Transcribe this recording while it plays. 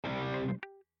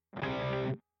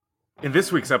In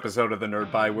this week's episode of the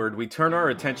Nerd Byword, we turn our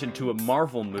attention to a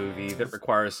Marvel movie that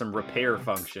requires some repair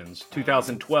functions,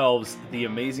 2012's The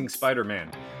Amazing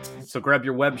Spider-Man. So grab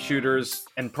your web shooters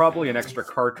and probably an extra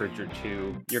cartridge or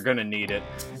two. You're gonna need it,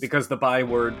 because the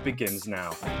Byword begins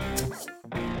now.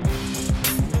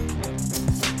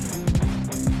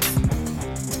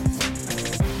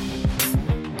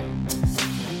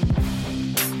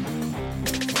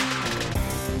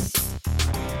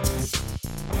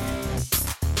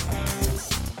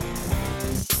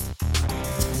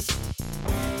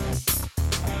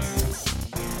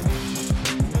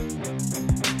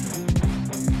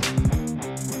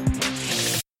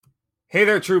 Hey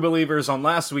there, true believers. On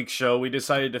last week's show, we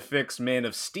decided to fix Man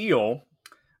of Steel,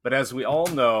 but as we all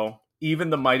know, even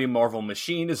the mighty Marvel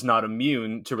machine is not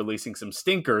immune to releasing some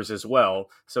stinkers as well.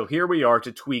 So here we are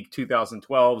to tweak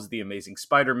 2012's The Amazing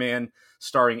Spider-Man,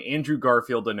 starring Andrew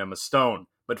Garfield and Emma Stone.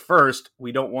 But first,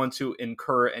 we don't want to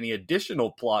incur any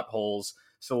additional plot holes,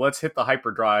 so let's hit the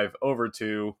hyperdrive over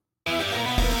to...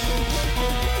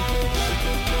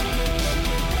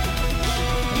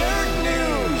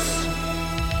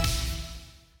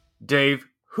 Dave,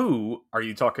 who are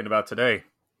you talking about today?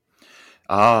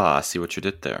 I see what you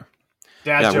did there.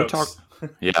 Dad jokes.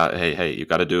 Hey, you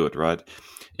got to do it, right?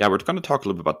 Yeah, we're going to talk a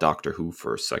little bit about Doctor Who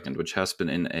for a second, which has been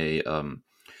in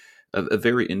a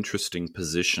very interesting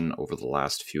position over the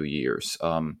last few years.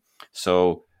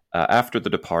 After the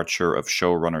departure of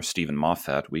showrunner Steven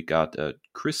Moffat, we got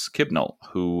Chris Chibnall,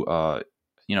 who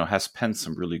has penned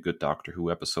some really good Doctor Who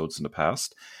episodes in the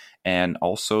past, and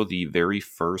also the very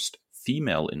first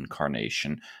female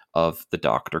incarnation of the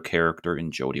Doctor character in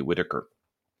Jodie Whittaker.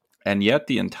 And yet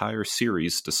the entire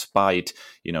series, despite,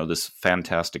 this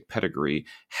fantastic pedigree,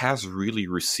 has really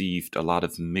received a lot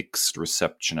of mixed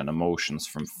reception and emotions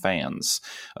from fans.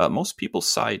 Most people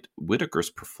cite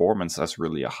Whittaker's performance as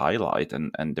really a highlight,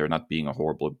 and there not being a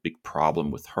horrible big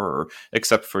problem with her,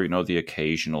 except for, the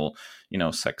occasional,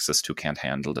 sexist who can't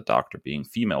handle the Doctor being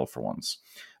female for once.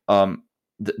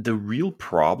 The real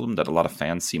problem that a lot of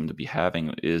fans seem to be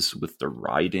having is with the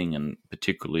writing and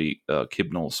particularly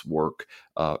Chibnall's work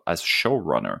as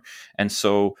showrunner. And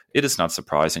so it is not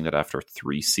surprising that after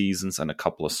 3 seasons and a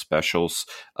couple of specials,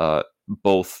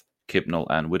 both Chibnall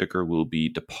and Whittaker will be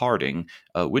departing,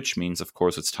 which means, of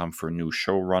course, it's time for a new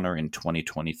showrunner in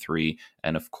 2023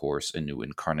 and, of course, a new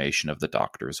incarnation of the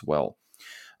Doctor as well.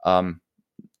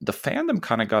 The fandom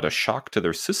kind of got a shock to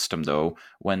their system, though,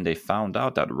 when they found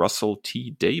out that Russell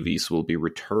T Davies will be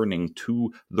returning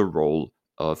to the role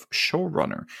of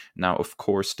showrunner. Now, of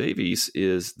course, Davies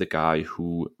is the guy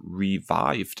who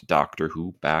revived Doctor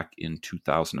Who back in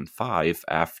 2005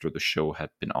 after the show had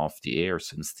been off the air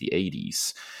since the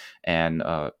 80s. And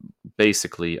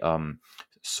basically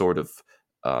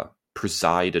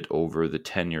presided over the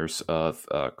tenures of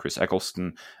Chris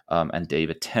Eccleston and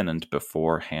David Tennant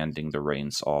before handing the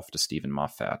reins off to Steven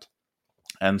Moffat.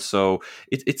 And so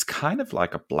it's kind of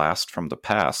like a blast from the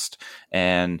past.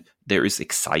 And there is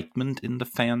excitement in the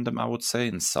fandom, I would say,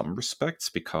 in some respects,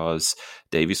 because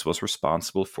Davies was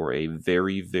responsible for a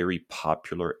very, very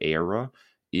popular era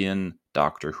in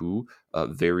Doctor Who,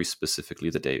 very specifically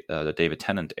the David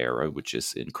Tennant era, which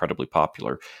is incredibly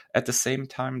popular. At the same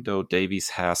time, though,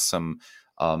 Davies has some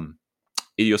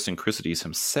idiosyncrasies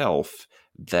himself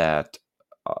that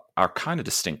are kind of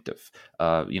distinctive.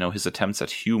 His attempts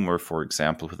at humor, for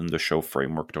example, within the show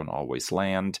framework don't always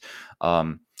land.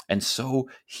 And so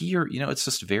here, it's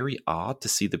just very odd to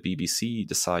see the BBC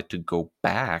decide to go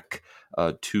back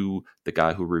to the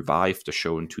guy who revived the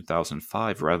show in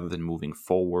 2005 rather than moving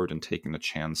forward and taking a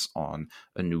chance on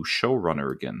a new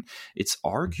showrunner again. It's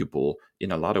arguable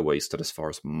in a lot of ways that as far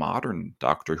as modern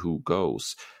Doctor Who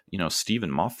goes,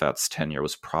 Steven Moffat's tenure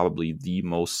was probably the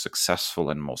most successful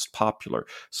and most popular.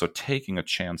 So taking a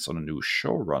chance on a new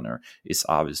showrunner is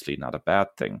obviously not a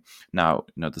bad thing. Now,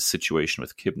 the situation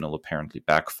with Chibnall apparently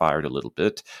backfired a little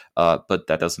bit, but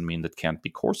that doesn't mean that can't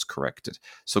be course corrected.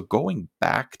 So going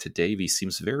back to Davies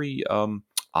seems very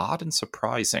odd and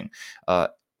surprising.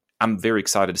 I'm very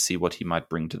excited to see what he might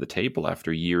bring to the table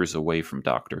after years away from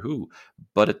Doctor Who,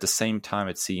 but at the same time,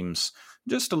 it seems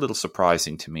just a little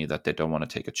surprising to me that they don't want to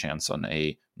take a chance on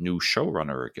a new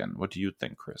showrunner again. What do you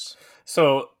think, Chris?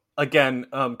 So, again,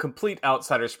 complete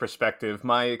outsider's perspective,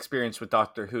 my experience with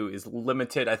Doctor Who is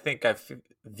limited. I think I've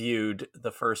viewed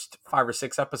the first 5 or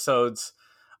 6 episodes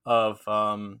of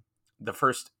the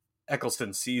first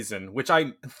Eccleston season, which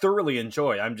I thoroughly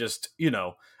enjoy. I'm just,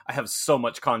 I have so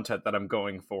much content that I'm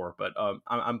going for, but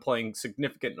I'm playing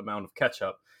significant amount of catch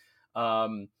up.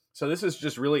 So this is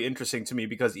just really interesting to me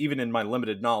because even in my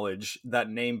limited knowledge, that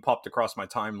name popped across my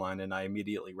timeline and I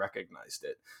immediately recognized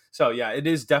it. So yeah, it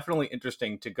is definitely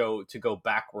interesting to go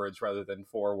backwards rather than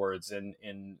forwards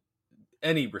in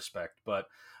any respect. But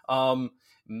um,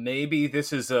 maybe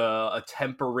this is a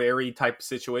temporary type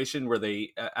situation where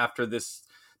they after this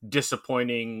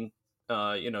disappointing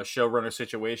showrunner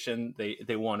situation,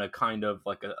 they want to kind of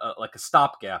like a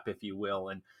stopgap, if you will,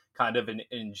 and kind of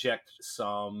inject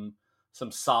some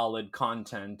solid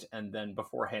content and then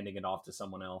before handing it off to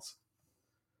someone else.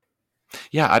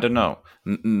 Yeah, I don't know.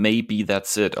 Maybe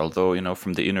that's it. Although,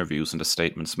 from the interviews and the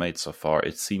statements made so far,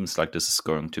 it seems like this is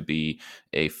going to be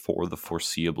a for the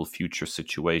foreseeable future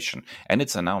situation. And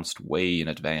it's announced way in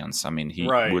advance. I mean, we're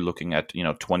Right. looking at,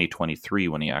 2023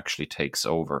 when he actually takes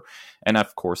over. And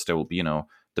of course, there will be,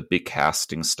 the big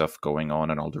casting stuff going on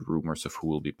and all the rumors of who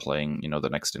will be playing, the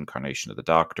next incarnation of the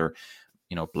Doctor,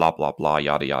 blah, blah, blah,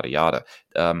 yada, yada, yada.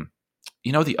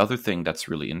 The other thing that's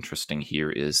really interesting here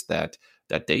is that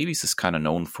Davies is kind of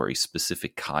known for a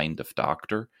specific kind of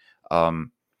Doctor.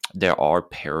 There are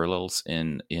parallels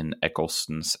in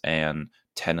Eccleston's and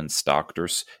Tennant's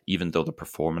Doctors, even though the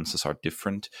performances are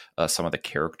different. Some of the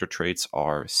character traits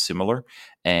are similar,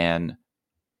 and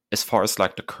as far as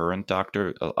like the current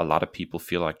Doctor, a lot of people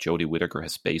feel like Jodie Whittaker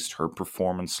has based her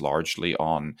performance largely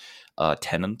on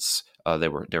Tennant's.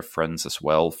 They're friends as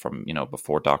well from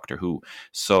before Doctor Who.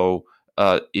 So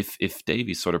if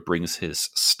Davies sort of brings his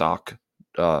stock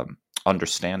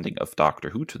understanding of Doctor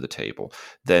Who to the table,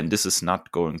 then this is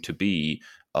not going to be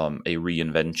a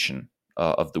reinvention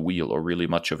of the wheel, or really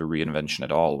much of a reinvention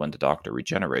at all when the Doctor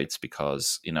regenerates,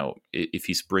 because if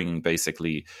he's bringing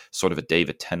basically sort of a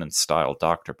David Tennant style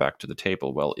Doctor back to the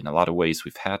table, well, in a lot of ways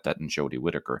we've had that in Jodie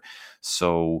Whittaker.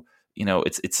 So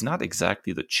it's not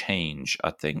exactly the change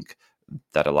I think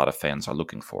that a lot of fans are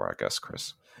looking for, I guess,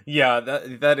 Chris. Yeah,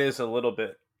 that is a little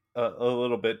bit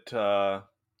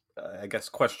I guess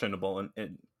questionable,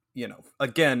 and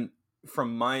again,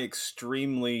 from my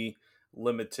extremely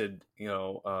limited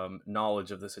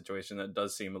knowledge of the situation, that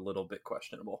does seem a little bit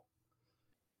questionable.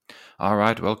 All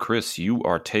right, well, Chris, you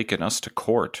are taking us to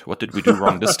court. What did we do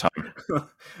wrong this time?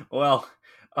 Well,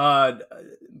 uh,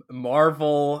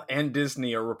 Marvel and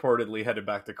Disney are reportedly headed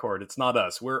back to court. It's not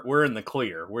us. We're in the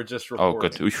clear. We're just Oh,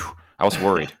 good. reporting. Oof, I was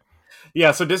worried.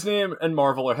 Yeah, so Disney and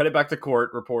Marvel are headed back to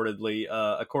court, reportedly,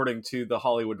 according to the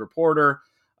Hollywood Reporter.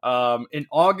 In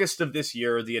August of this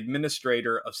year, the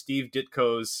administrator of Steve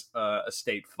Ditko's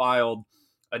estate filed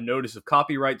a notice of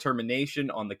copyright termination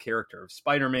on the character of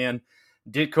Spider-Man.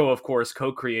 Ditko, of course,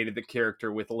 co-created the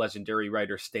character with legendary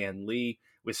writer Stan Lee,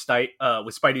 with Spidey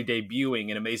debuting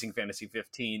in Amazing Fantasy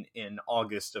 15 in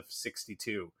August of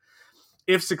 '62.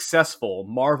 If successful,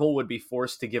 Marvel would be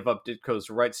forced to give up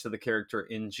Ditko's rights to the character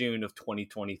in June of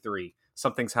 2023.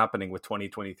 Something's happening with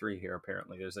 2023 here,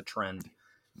 apparently. There's a trend.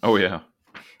 Oh, yeah.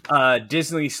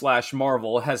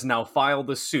 Disney/Marvel has now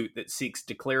filed a suit that seeks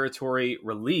declaratory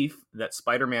relief that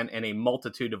Spider-Man and a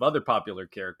multitude of other popular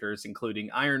characters,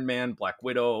 including Iron Man, Black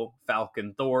Widow,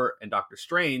 Falcon, Thor, and Doctor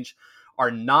Strange,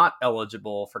 are not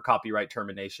eligible for copyright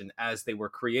termination as they were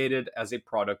created as a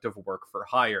product of work for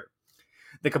hire.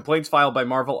 The complaints filed by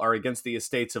Marvel are against the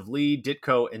estates of Lee,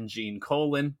 Ditko, and Gene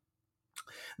Colan.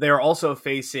 They are also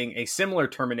facing a similar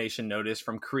termination notice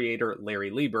from creator Larry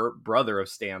Lieber, brother of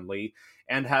Stan Lee,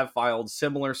 and have filed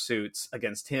similar suits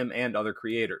against him and other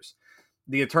creators.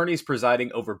 The attorneys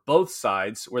presiding over both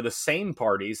sides were the same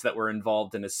parties that were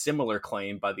involved in a similar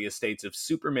claim by the estates of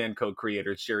Superman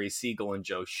co-creators Jerry Siegel and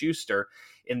Joe Shuster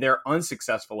in their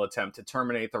unsuccessful attempt to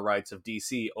terminate the rights of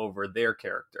DC over their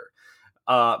character.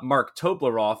 Mark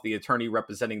Tobleroff, the attorney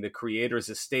representing the creators'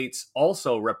 estates,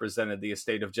 also represented the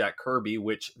estate of Jack Kirby,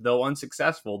 which, though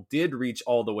unsuccessful, did reach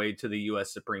all the way to the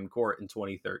U.S. Supreme Court in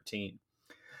 2013.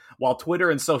 While Twitter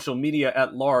and social media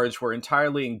at large were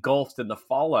entirely engulfed in the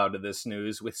fallout of this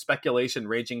news, with speculation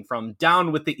ranging from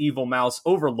 "down with the evil mouse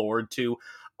overlord" to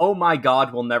 "oh my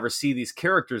god, we'll never see these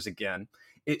characters again,"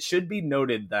 it should be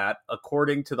noted that,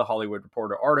 according to the Hollywood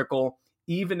Reporter article,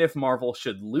 even if Marvel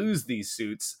should lose these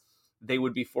suits, they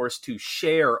would be forced to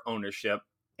share ownership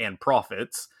and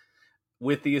profits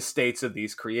with the estates of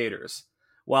these creators.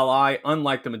 While I,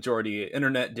 unlike the majority of the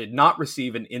internet, did not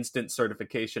receive an instant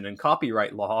certification in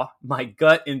copyright law, my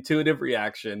gut intuitive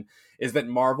reaction is that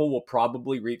Marvel will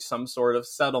probably reach some sort of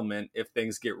settlement if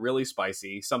things get really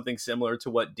spicy, something similar to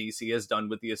what DC has done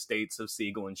with the estates of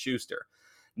Siegel and Schuster.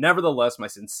 Nevertheless, my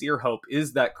sincere hope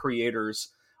is that creators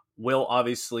will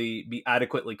obviously be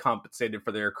adequately compensated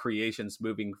for their creations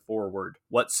moving forward.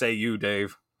 What say you,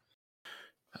 Dave?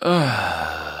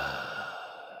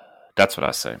 That's what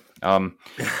I say. I'm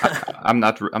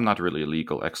not really a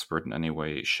legal expert in any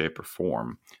way, shape, or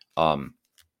form. Um,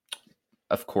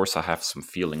 of course, I have some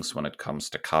feelings when it comes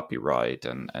to copyright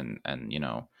and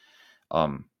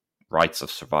um, rights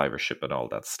of survivorship and all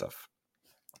that stuff.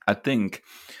 I think,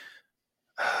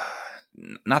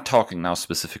 not talking now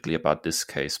specifically about this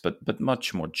case, but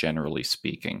much more generally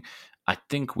speaking, I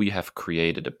think we have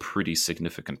created a pretty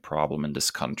significant problem in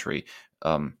this country.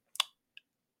 Um,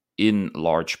 in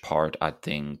large part, I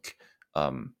think,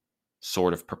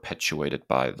 sort of perpetuated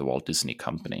by the Walt Disney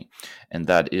Company. And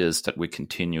that is that we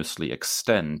continuously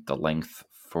extend the length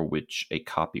for which a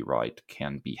copyright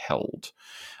can be held.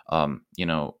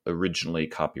 Originally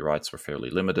copyrights were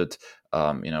fairly limited.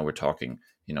 We're talking,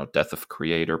 death of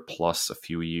creator plus a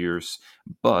few years.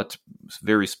 But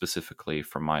very specifically,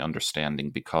 from my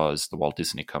understanding, because the Walt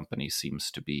Disney Company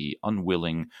seems to be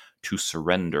unwilling to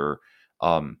surrender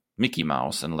Mickey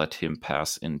Mouse and let him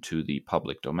pass into the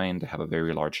public domain. They have a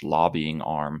very large lobbying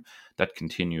arm that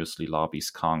continuously lobbies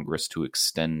Congress to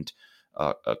extend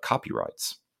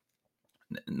copyrights.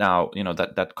 Now,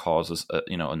 that causes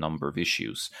a number of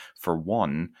issues. For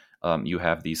one, you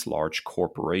have these large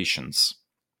corporations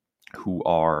who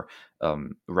are,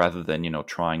 rather than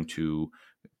trying to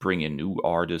bring in new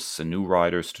artists and new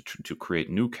writers to create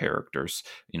new characters,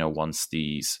 once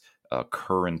these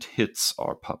current hits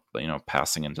are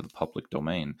passing into the public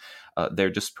domain, they're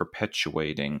just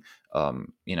perpetuating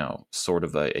sort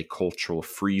of a cultural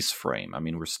freeze frame. I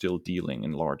mean, we're still dealing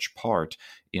in large part,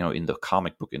 in the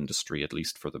comic book industry, at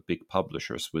least for the big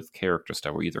publishers, with characters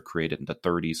that were either created in the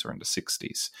 30s or in the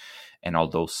 60s. And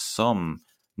although some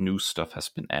new stuff has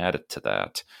been added to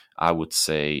that, I would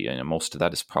say most of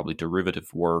that is probably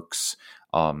derivative works.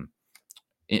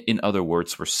 In other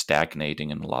words, we're stagnating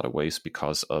in a lot of ways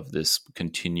because of this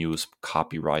continuous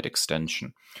copyright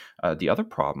extension. The other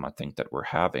problem I think that we're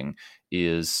having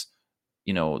is,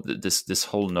 this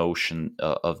whole notion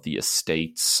of the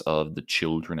estates of the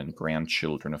children and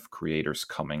grandchildren of creators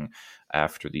coming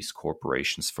after these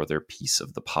corporations for their piece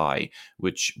of the pie,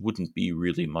 which wouldn't be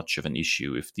really much of an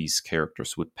issue if these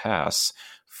characters would pass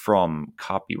from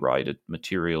copyrighted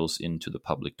materials into the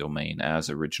public domain as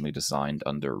originally designed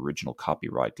under original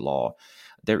copyright law.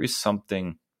 There is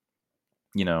something,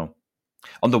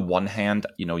 on the one hand,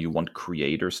 you want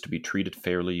creators to be treated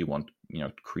fairly, you want,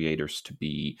 creators to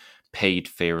be paid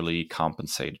fairly,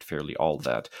 compensated fairly, all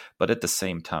that. But at the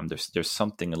same time, there's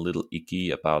something a little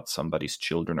icky about somebody's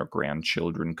children or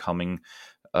grandchildren coming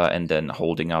and then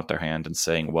holding out their hand and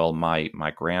saying, well, my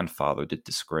grandfather did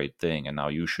this great thing and now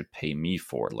you should pay me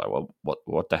for it. Like, well,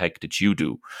 what the heck did you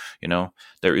do?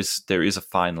 There is a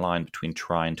fine line between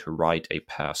trying to right a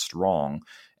past wrong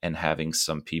and having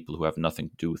some people who have nothing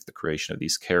to do with the creation of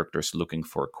these characters looking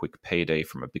for a quick payday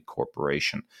from a big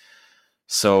corporation.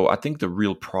 So I think the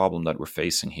real problem that we're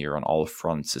facing here on all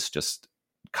fronts is just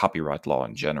copyright law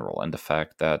in general, and the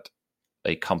fact that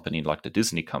a company like the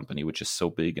Disney Company, which is so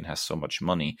big and has so much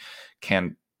money,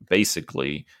 can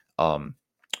basically, I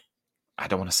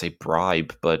don't want to say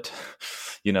bribe, but,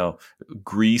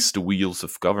 grease the wheels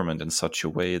of government in such a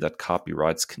way that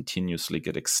copyrights continuously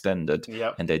get extended.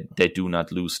 Yep. And they do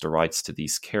not lose the rights to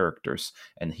these characters.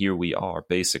 And here we are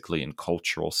basically in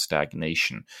cultural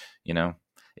stagnation,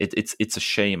 It's a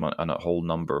shame on a whole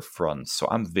number of fronts. So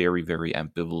I'm very, very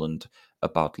ambivalent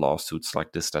about lawsuits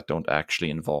like this that don't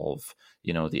actually involve,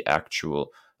 the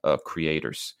actual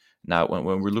creators. Now, when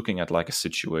we're looking at like a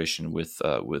situation with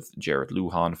Jared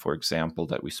Lujan, for example,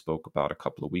 that we spoke about a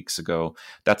couple of weeks ago,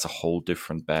 that's a whole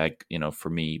different bag, for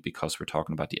me, because we're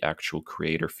talking about the actual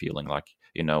creator feeling like,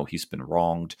 he's been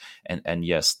wronged. And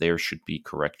yes, there should be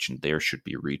correction. There should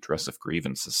be redress of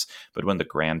grievances. But when the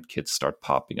grandkids start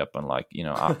popping up and like,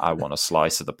 I want a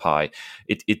slice of the pie,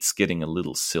 it's getting a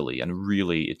little silly. And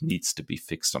really, it needs to be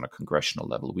fixed on a congressional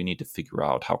level. We need to figure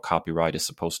out how copyright is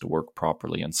supposed to work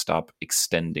properly and stop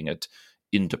extending it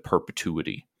into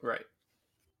perpetuity. Right.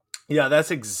 Yeah,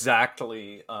 that's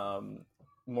exactly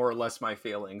more or less my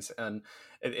feelings. And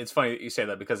it's funny that you say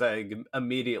that because I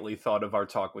immediately thought of our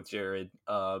talk with Jared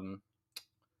from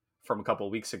a couple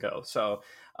of weeks ago. So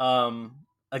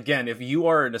again, if you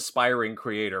are an aspiring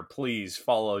creator, please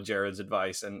follow Jared's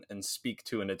advice and speak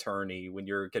to an attorney when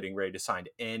you're getting ready to sign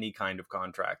any kind of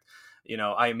contract.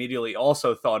 I immediately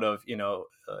also thought of,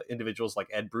 individuals like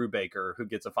Ed Brubaker, who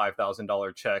gets a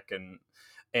 $5,000 check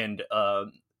and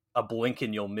a blink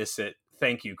and you'll miss it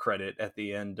thank you credit at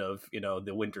the end of,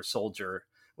 the Winter Soldier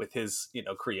with his,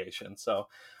 creation. So,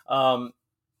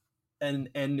 and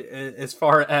as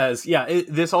far as,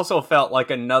 this also felt like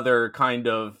another kind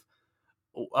of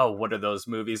oh, what are those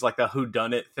movies, like the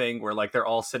whodunit thing where like they're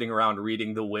all sitting around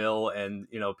reading the will, and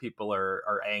people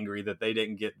are angry that they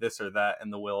didn't get this or that in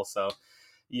the will. So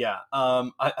yeah,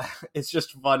 it's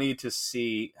just funny to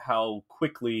see how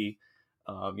quickly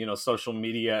social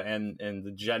media and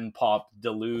the gen pop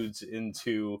deludes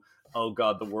into, oh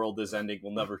god, the world is ending,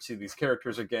 we'll never see these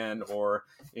characters again, or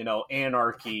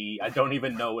anarchy. I don't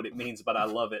even know what it means, but I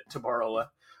love it, to borrow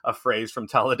a phrase from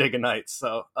Talladega Nights.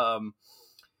 So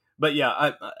but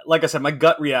yeah, like I said, my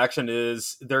gut reaction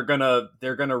is they're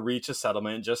gonna reach a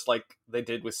settlement, just like they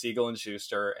did with Siegel and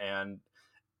Schuster, and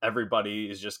everybody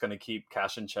is just gonna keep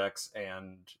cashing checks,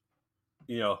 and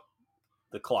the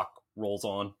clock rolls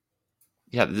on.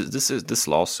 Yeah, this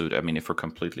lawsuit. I mean, if we're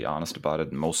completely honest about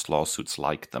it, most lawsuits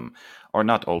like them are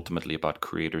not ultimately about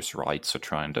creators' rights or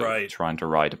trying to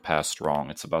right a past wrong.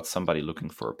 It's about somebody looking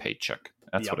for a paycheck.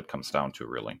 That's what it comes down to,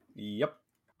 really. Yep.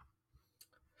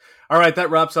 All right, that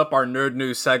wraps up our Nerd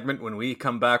News segment. When we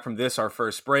come back from this, our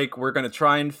first break, we're going to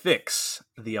try and fix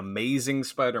The Amazing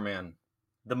Spider-Man,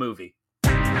 the movie.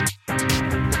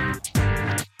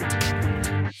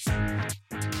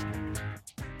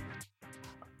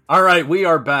 All right, we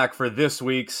are back for this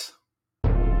week's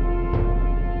Big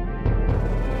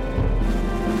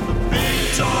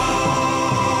Talk.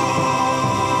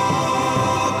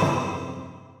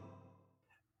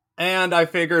 And I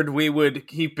figured we would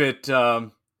keep it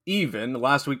even.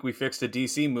 Last week we fixed a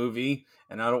DC movie,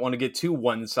 and I don't want to get too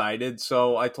one-sided,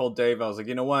 so I told Dave, I was like,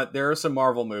 you know what? There are some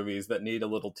Marvel movies that need a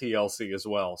little TLC as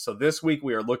well. So this week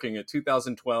we are looking at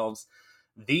 2012's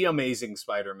The Amazing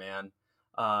Spider-Man,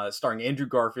 starring Andrew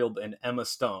Garfield and Emma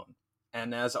Stone.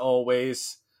 And as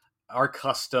always, our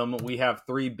custom, we have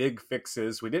 3 big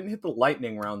fixes. We didn't hit the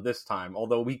lightning round this time,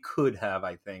 although we could have,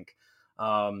 I think.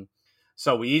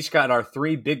 So we each got our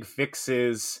 3 big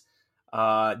fixes.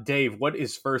 Dave, what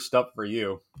is first up for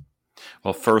you?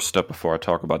 Well, first up, before I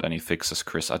talk about any fixes,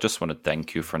 Chris, I just want to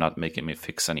thank you for not making me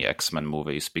fix any X-Men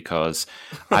movies, because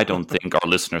I don't think our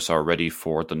listeners are ready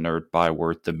for the Nerd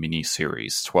Byword, the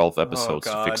mini-series. 12 episodes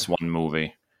to fix one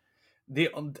movie.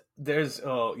 Let's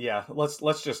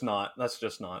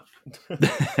just not.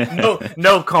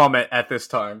 No comment at this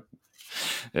time.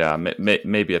 Yeah,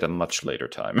 maybe at a much later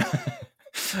time.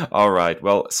 All right,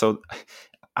 well, so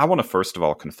I want to first of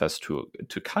all confess to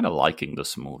kind of liking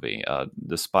this movie.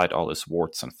 Despite all its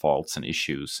warts and faults and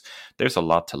issues, there's a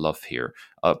lot to love here,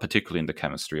 particularly in the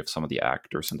chemistry of some of the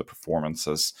actors and the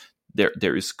performances.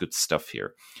 There is good stuff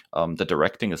here. The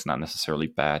directing is not necessarily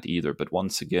bad either, but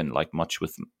once again, like much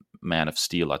with Man of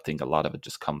Steel, I think a lot of it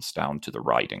just comes down to the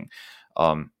writing.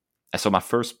 So my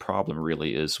first problem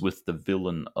really is with the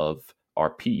villain of our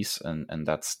piece, and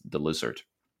that's the Lizard.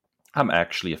 I'm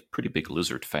actually a pretty big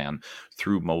Lizard fan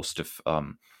through most of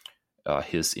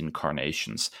his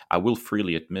incarnations. I will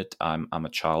freely admit I'm a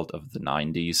child of the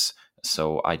 90s,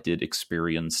 so I did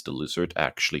experience the Lizard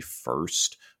actually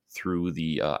first through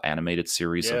the animated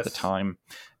series of the time,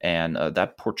 and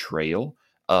that portrayal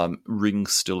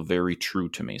rings still very true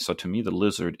to me. So to me, the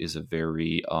Lizard is a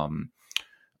very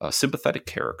sympathetic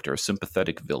character, a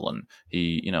sympathetic villain.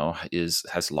 He,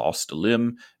 has lost a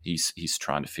limb. He's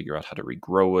trying to figure out how to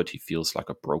regrow it. He feels like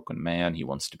a broken man. He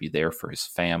wants to be there for his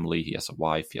family. He has a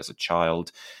wife. He has a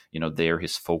child. They're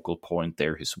his focal point.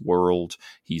 They're his world.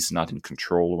 He's not in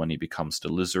control when he becomes the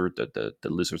Lizard. The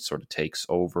Lizard sort of takes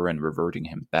over, and reverting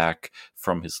him back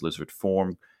from his lizard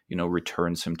form,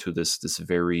 returns him to this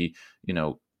very,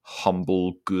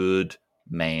 humble, good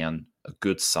man, a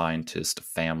good scientist, a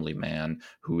family man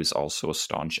who is also a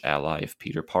staunch ally of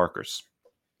Peter Parker's.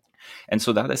 And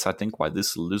so that is, I think, why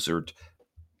this Lizard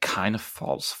kind of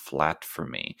falls flat for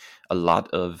me. A lot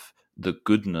of the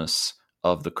goodness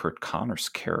of the Kurt Connors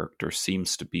character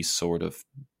seems to be sort of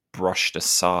brushed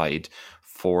aside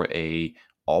for a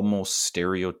almost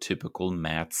stereotypical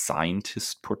mad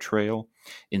scientist portrayal.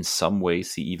 In some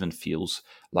ways, he even feels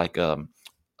like a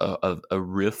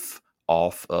riff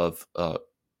off of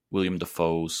William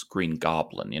Dafoe's Green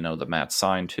Goblin, the mad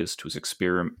scientist who's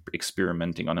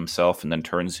experimenting on himself and then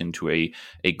turns into a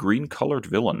green-colored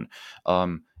villain.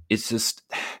 It's just,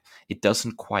 it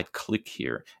doesn't quite click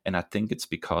here. And I think it's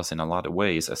because in a lot of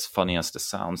ways, as funny as this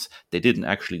sounds, they didn't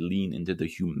actually lean into the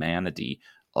humanity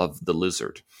of the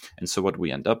Lizard. And so what we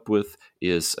end up with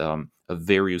is a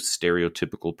very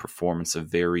stereotypical performance, a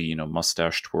very,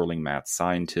 mustache-twirling mad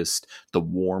scientist. The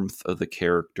warmth of the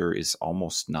character is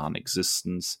almost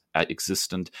non-existent.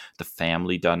 existent. The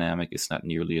family dynamic is not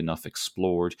nearly enough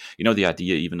explored. You know, the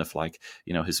idea even of like,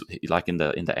 you know, his like in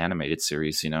the animated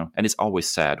series, you know, and it's always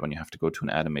sad when you have to go to an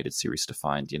animated series to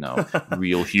find, you know,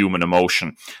 real human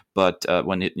emotion. But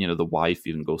when it, you know, the wife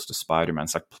even goes to Spider-Man,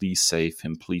 it's like, please save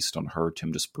him, please don't hurt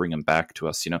him, just bring him back to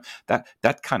us. You know,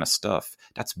 that kind of stuff.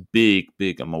 That's big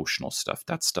emotional stuff.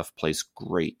 That stuff plays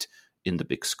great in the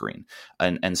big screen.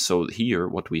 And so here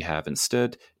what we have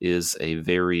instead is a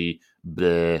very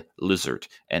bleh lizard,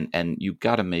 and you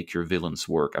gotta make your villains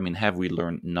work. I mean, have we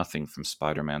learned nothing from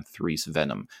Spider-Man 3's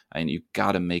Venom? I mean, you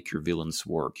gotta make your villains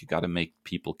work. You gotta make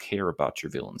people care about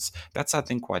your villains. That's, I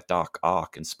think, why Doc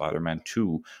Ock in Spider-Man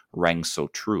 2 rang so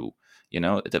true. You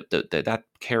know, that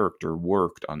character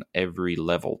worked on every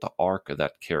level. The arc of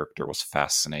that character was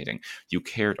fascinating. You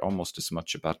cared almost as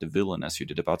much about the villain as you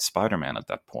did about Spider-Man at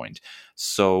that point.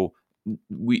 So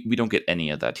we don't get any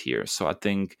of that here. So I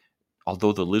think,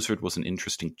 although the Lizard was an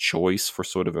interesting choice for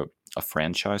sort of a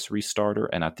franchise restarter,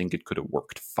 and I think it could have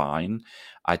worked fine,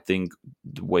 I think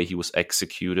the way he was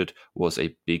executed was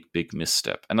a big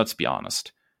misstep. And let's be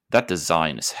honest, that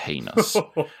design is heinous.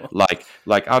 like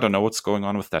I don't know what's going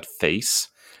on with that face.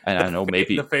 And I know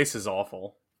maybe the face is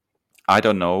awful. I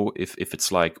don't know if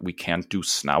it's like we can't do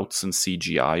snouts in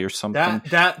CGI or something.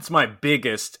 That's my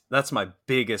biggest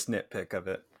nitpick of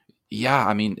it. Yeah,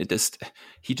 I mean,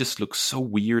 he just looks so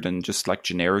weird and just like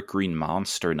generic green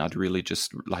monster, not really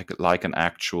just like an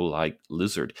actual like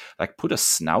lizard. Like, put a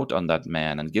snout on that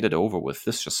man and get it over with.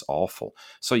 This is just awful.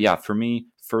 So yeah, for me,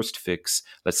 first fix,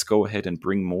 let's go ahead and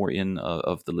bring more in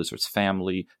of the lizard's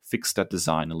family, fix that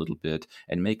design a little bit,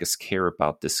 and make us care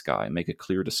about this guy. Make a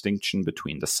clear distinction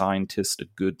between the scientist, a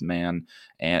good man,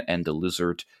 and the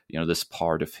lizard, you know, this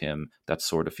part of him that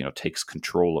sort of, you know, takes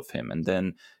control of him. And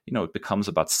then, you know, it becomes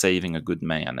about saving a good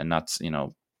man and not, you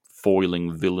know,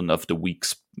 foiling villain of the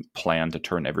week's plan to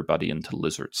turn everybody into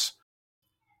lizards.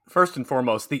 First and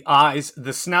foremost, the eyes.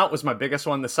 The snout was my biggest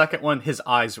one. The second one, his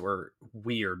eyes were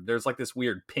weird. There's like this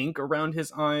weird pink around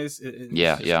his eyes.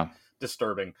 Yeah.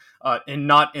 Disturbing. And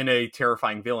not in a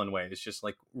terrifying villain way. It's just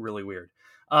like really weird.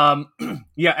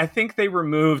 Yeah, I think they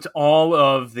removed all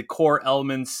of the core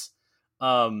elements,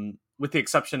 with the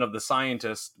exception of the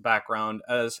scientist background,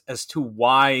 as to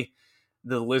why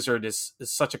the Lizard is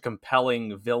such a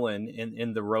compelling villain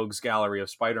in the Rogues Gallery of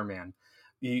Spider-Man.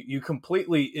 You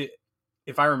completely...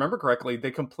 If I remember correctly,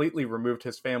 they completely removed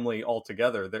his family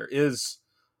altogether. There is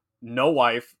no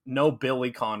wife, no Billy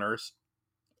Connors.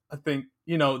 I think,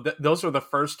 you know, those were the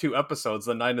first two episodes,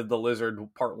 the Night of the Lizard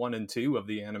part 1 and 2 of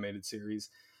the animated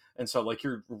series. And so, like,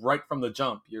 you're right from the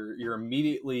jump. You're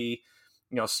immediately,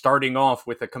 you know, starting off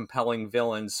with a compelling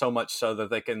villain, so much so that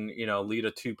they can, you know, lead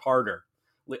with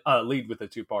a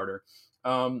two-parter.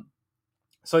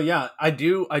 So yeah, I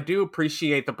do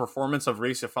appreciate the performance of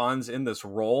Rhys Ifans in this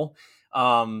role.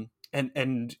 And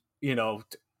you know,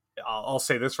 I'll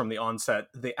say this from the onset: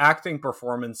 the acting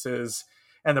performances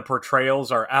and the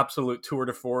portrayals are absolute tour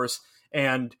de force,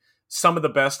 and some of the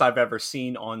best I've ever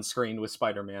seen on screen with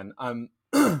Spider-Man.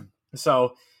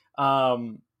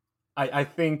 I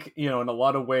think, you know, in a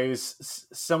lot of ways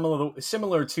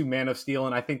similar to Man of Steel,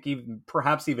 and I think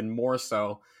perhaps even more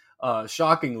so,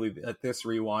 shockingly at this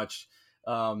rewatch,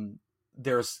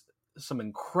 there's some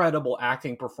incredible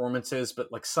acting performances,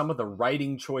 but like some of the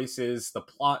writing choices, the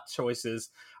plot choices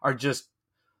are just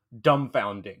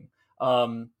dumbfounding.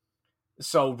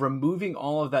 So removing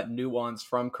all of that nuance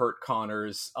from Curt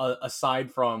Connors,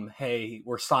 aside from, hey,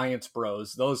 we're science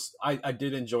bros, those I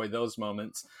did enjoy those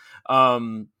moments.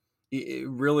 It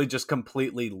really just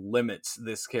completely limits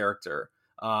this character.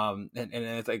 And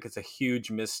I think it's a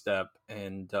huge misstep.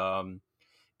 And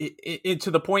it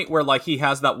to the point where, like, he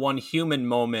has that one human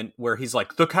moment where he's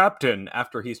like the captain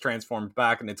after he's transformed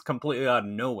back, and it's completely out of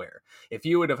nowhere. If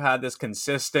you would have had this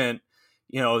consistent,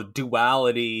 you know,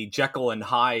 duality, Jekyll and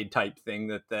Hyde type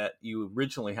thing that you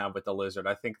originally have with the Lizard,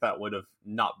 I think that would have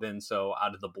not been so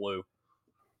out of the blue.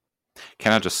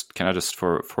 Can I just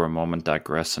for a moment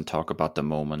digress and talk about the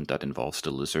moment that involves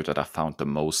the Lizard that I found the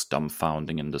most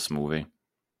dumbfounding in this movie?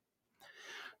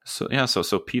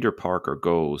 So Peter Parker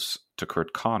goes to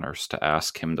Curt Connors to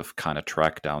ask him to kind of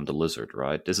track down the Lizard,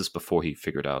 right? This is before he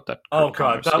figured out that Curt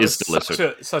Connors is the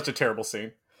Lizard. Such a terrible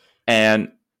scene.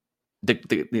 And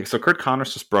so Curt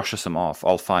Connors just brushes him off,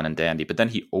 all fine and dandy, but then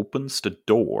he opens the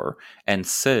door and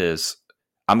says,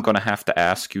 "I'm going to have to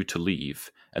ask you to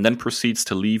leave," and then proceeds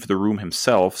to leave the room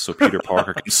himself so Peter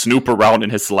Parker can snoop around in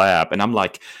his lab. And I'm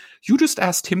like, you just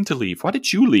asked him to leave. Why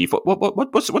did you leave?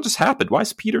 What just happened? Why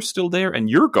is Peter still there and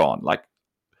you're gone? Like,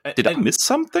 Did I miss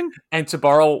something? And to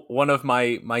borrow one of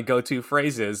my go-to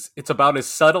phrases, it's about as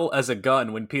subtle as a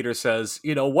gun when Peter says,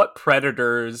 what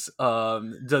predators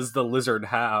does the lizard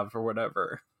have or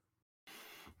whatever.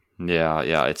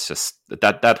 Yeah, it's just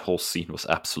that whole scene was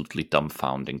absolutely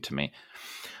dumbfounding to me.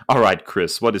 All right,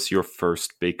 Chris, what is your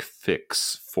first big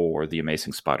fix for The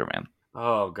Amazing Spider-Man?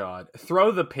 Oh god.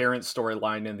 Throw the parent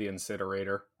storyline in the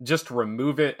incinerator. Just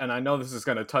remove it, and I know this is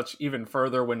going to touch even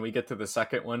further when we get to the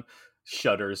second one.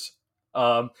 Shudders.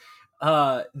 Um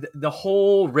the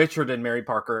whole Richard and Mary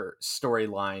Parker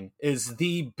storyline is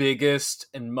the biggest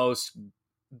and most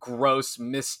gross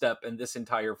misstep in this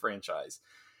entire franchise.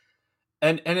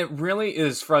 And it really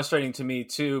is frustrating to me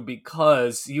too,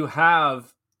 because you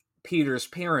have Peter's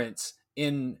parents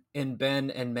in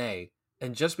Ben and May,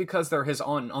 and just because they're his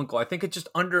aunt and uncle, I think it just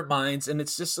undermines, and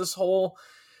it's just this whole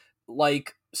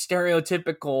like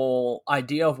stereotypical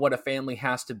idea of what a family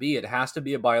has to be. It has to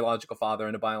be a biological father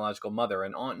and a biological mother.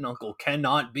 An aunt and uncle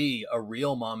cannot be a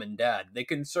real mom and dad. They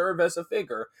can serve as a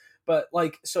figure, but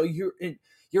like, so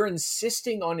you're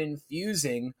insisting on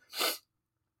infusing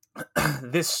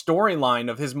this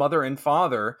storyline of his mother and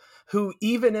father, who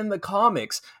even in the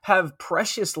comics have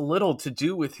precious little to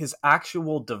do with his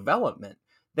actual development.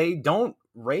 They don't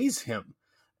raise him.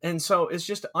 And so it's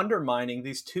just undermining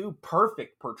these two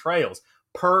perfect portrayals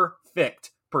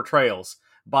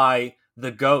by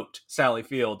the GOAT, Sally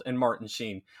Field, and Martin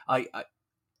Sheen.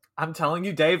 I'm telling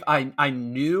you, Dave, I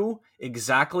knew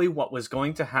exactly what was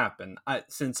going to happen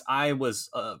since I was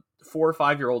a 4 or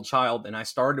 5 year old child and I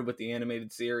started with the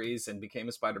animated series and became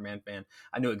a Spider-Man fan.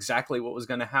 I knew exactly what was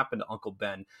going to happen to Uncle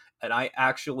Ben. And I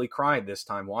actually cried this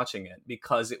time watching it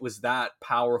because it was that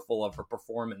powerful of a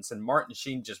performance. And Martin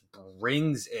Sheen just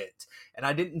brings it. And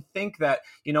I didn't think that,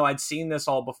 I'd seen this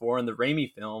all before in the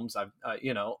Raimi films. I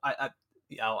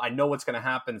know what's going to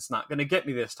happen. It's not going to get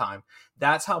me this time.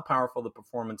 That's how powerful the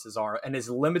performances are. And as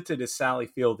limited as Sally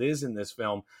Field is in this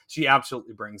film, she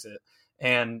absolutely brings it.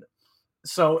 And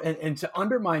so, and to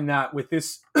undermine that with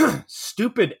this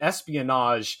stupid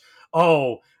espionage,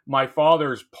 my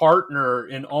father's partner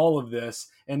in all of this,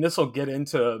 and this will get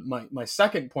into my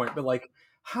second point, but like,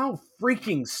 how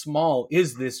freaking small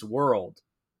is this world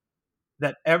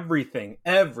that every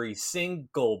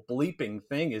single bleeping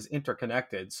thing is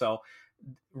interconnected? So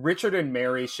Richard and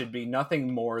Mary should be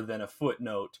nothing more than a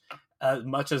footnote, as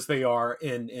much as they are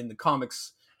in the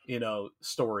comics,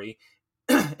 story.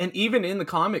 And even in the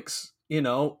comics,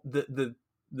 the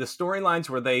storylines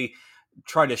where they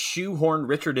try to shoehorn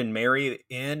Richard and Mary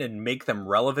in and make them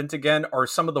relevant again are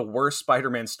some of the worst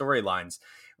Spider-Man storylines.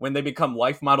 When they become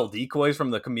life model decoys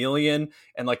from the Chameleon,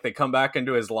 and like they come back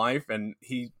into his life, and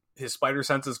his spider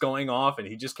sense is going off and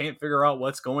he just can't figure out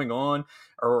what's going on.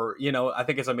 Or, I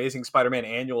think it's Amazing Spider-Man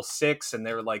Annual 6, and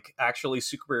they're like actually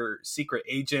super secret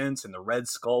agents and the Red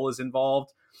Skull is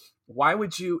involved. Why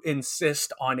would you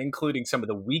insist on including some of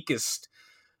the weakest,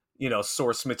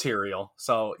 source material?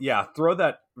 So yeah, throw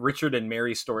that Richard and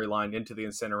Mary storyline into the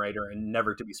incinerator and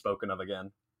never to be spoken of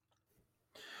again.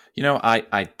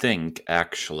 I think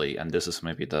actually, and this is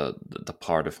maybe the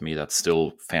part of me that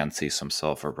still fancies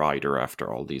himself a writer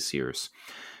after all these years.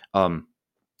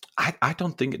 I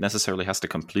don't think it necessarily has to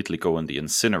completely go in the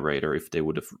incinerator if they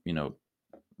would have,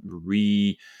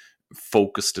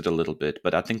 refocused it a little bit.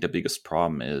 But I think the biggest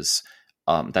problem is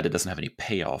that it doesn't have any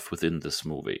payoff within this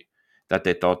movie. That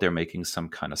they thought they're making some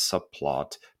kind of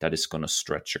subplot that is going to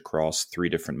stretch across 3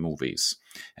 different movies.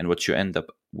 And what you end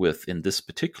up with in this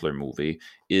particular movie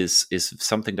is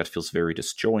something that feels very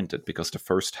disjointed, because the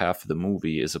first half of the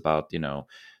movie is about,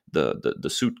 the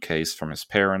suitcase from his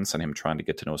parents and him trying to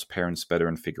get to know his parents better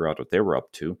and figure out what they were up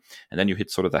to. And then you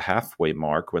hit sort of the halfway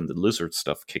mark when the lizard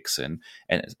stuff kicks in,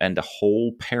 and the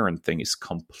whole parent thing is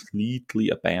completely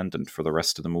abandoned for the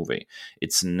rest of the movie.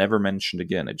 It's never mentioned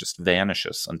again. It just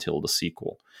vanishes until the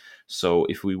sequel. So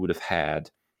if we would have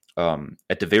had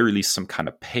at the very least some kind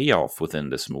of payoff within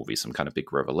this movie, some kind of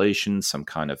big revelation, some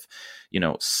kind of,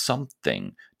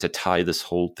 something to tie this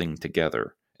whole thing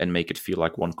together and make it feel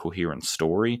like one coherent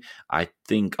story, I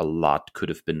think a lot could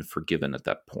have been forgiven at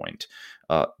that point.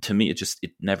 To me,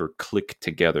 it never clicked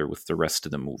together with the rest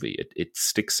of the movie. It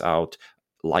sticks out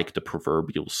like the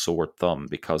proverbial sore thumb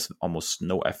because almost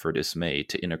no effort is made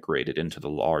to integrate it into the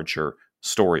larger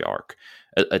story arc.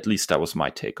 At least that was my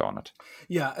take on it.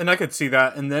 Yeah, and I could see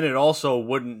that. And then it also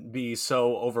wouldn't be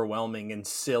so overwhelming and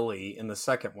silly in the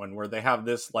second one, where they have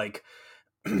this like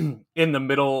in the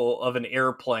middle of an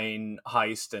airplane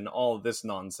heist and all of this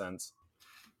nonsense.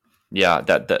 Yeah,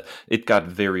 that it got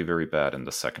very, very bad in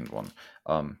the second one.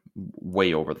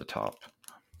 Way over the top.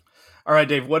 All right,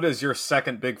 Dave, what is your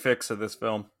second big fix of this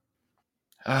film?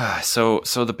 So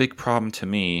the big problem to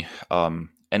me, and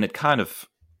it kind of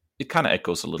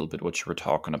echoes a little bit what you were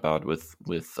talking about with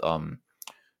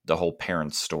the whole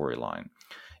parent storyline,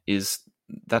 is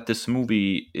that this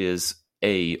movie is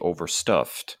A,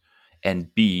 overstuffed,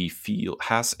 and B,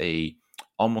 has a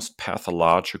almost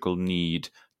pathological need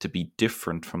to be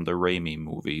different from the Raimi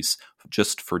movies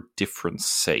just for difference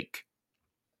sake.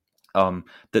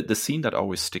 The scene that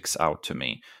always sticks out to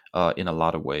me in a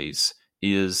lot of ways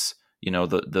is,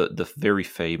 the very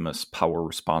famous power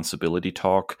responsibility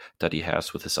talk that he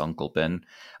has with his uncle Ben.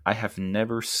 I have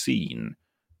never seen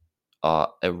a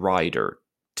writer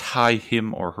tie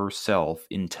him or herself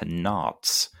into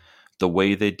knots the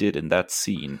way they did in that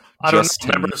scene. I don't Just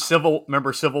know. to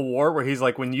Remember Civil War, where he's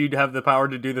like, when you have the power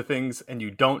to do the things and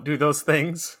you don't do those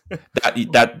things.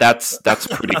 that's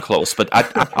pretty close, but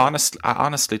I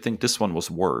honestly think this one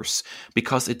was worse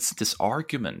because it's this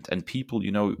argument, and people,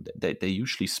 they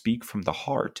usually speak from the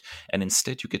heart, and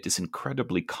instead you get this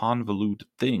incredibly convoluted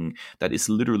thing that is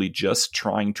literally just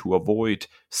trying to avoid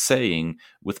saying,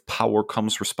 with power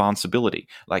comes responsibility.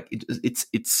 Like it's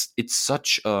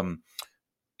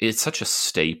such a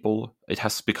staple. It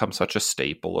has become such a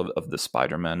staple of the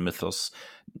Spider-Man mythos.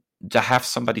 To have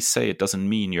somebody say it doesn't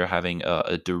mean you're having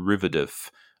a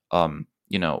derivative,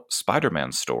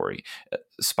 Spider-Man story.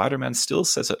 Spider-Man still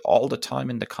says it all the time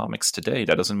in the comics today.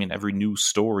 That doesn't mean every new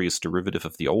story is derivative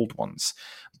of the old ones.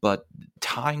 But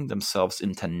tying themselves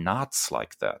into knots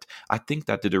like that, I think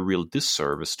that did a real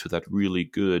disservice to that really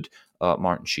good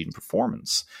Martin Sheen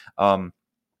performance.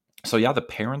 So yeah, the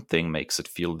parent thing makes it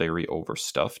feel very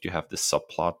overstuffed. You have this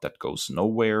subplot that goes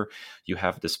nowhere. You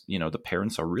have this, the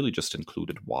parents are really just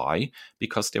included. Why?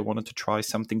 Because they wanted to try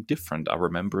something different. I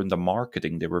remember in the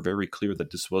marketing, they were very clear that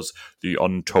this was the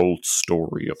untold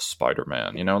story of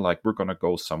Spider-Man. Like, we're going to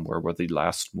go somewhere where the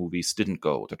last movies didn't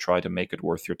go, to try to make it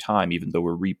worth your time, even though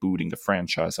we're rebooting the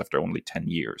franchise after only 10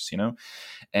 years,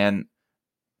 And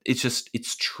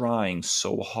it's trying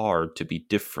so hard to be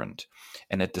different,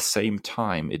 and at the same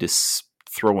time it is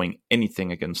throwing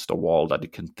anything against the wall that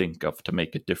it can think of to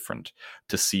make it different,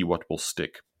 to see what will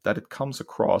stick, that it comes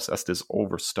across as this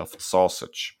overstuffed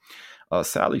sausage.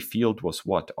 Sally Field was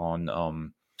on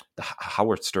the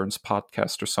Howard Stern's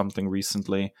podcast or something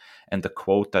recently, and the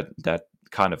quote that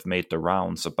kind of made the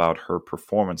rounds about her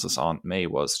performance as Aunt May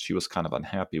was, she was kind of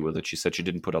unhappy with it. She said she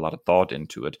didn't put a lot of thought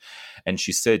into it. And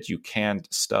she said, you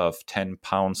can't stuff 10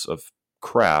 pounds of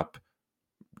crap,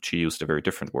 she used a very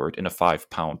different word, in a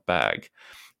 5-pound bag.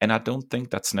 And I don't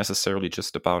think that's necessarily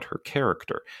just about her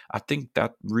character. I think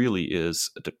that really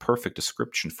is the perfect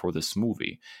description for this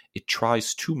movie. It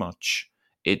tries too much.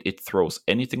 It throws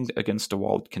anything against the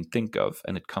wall it can think of,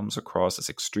 and it comes across as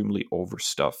extremely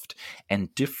overstuffed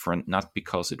and different, not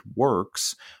because it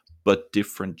works, but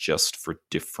different just for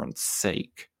different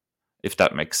sake, if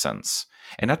that makes sense.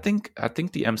 And I think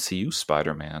the MCU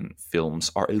Spider-Man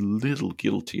films are a little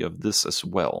guilty of this as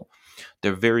well.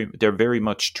 They're very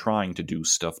much trying to do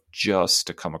stuff just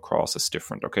to come across as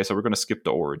different. Okay, so we're going to skip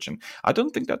the origin. I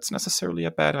don't think that's necessarily a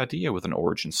bad idea with an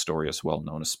origin story as well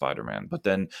known as Spider-Man. But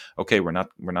then, okay, we're not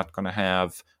going to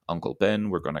have Uncle Ben.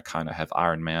 We're going to kind of have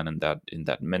Iron Man in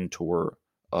that mentor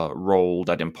role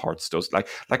that imparts those, like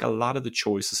a lot of the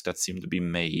choices that seem to be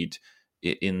made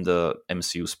in the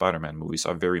MCU Spider-Man movies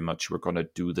are very much, we're going to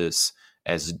do this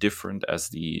as different as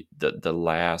the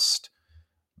last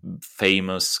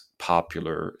famous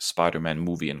popular Spider-Man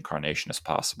movie incarnation as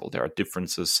possible. There are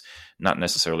differences, not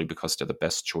necessarily because they're the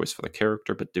best choice for the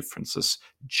character, but differences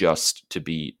just to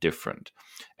be different.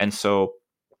 And so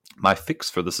my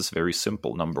fix for this is very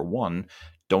simple. Number one,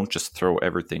 don't just throw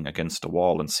everything against the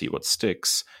wall and see what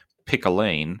sticks. Pick a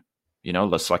lane.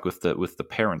 Let's, like with the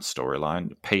parent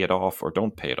storyline, pay it off or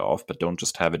don't pay it off, but don't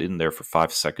just have it in there for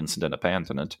 5 seconds and then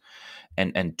abandon it.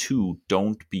 And two,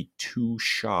 don't be too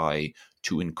shy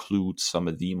to include some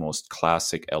of the most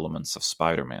classic elements of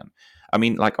Spider-Man. I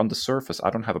mean, like, on the surface,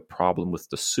 I don't have a problem with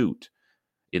the suit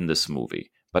in this movie,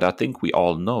 but I think we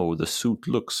all know the suit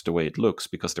looks the way it looks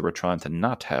because they were trying to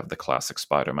not have the classic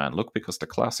Spider-Man look, because the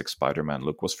classic Spider-Man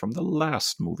look was from the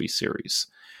last movie series.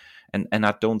 And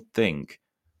I don't think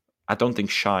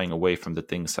shying away from the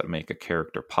things that make a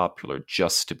character popular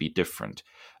just to be different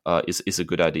is a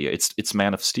good idea. It's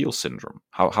Man of Steel syndrome.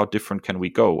 How different can we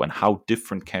go, and how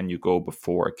different can you go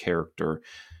before a character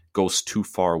goes too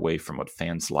far away from what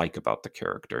fans like about the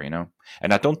character?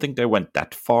 And I don't think they went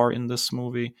that far in this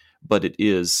movie, but it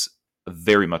is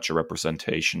very much a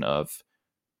representation of,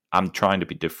 I'm trying to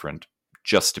be different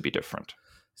just to be different.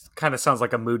 Kind of sounds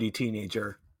like a moody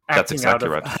teenager. That's exactly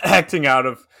right. Acting out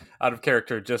of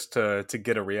character just to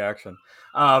get a reaction.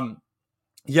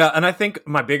 Yeah, and I think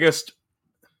my biggest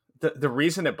the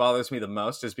reason it bothers me the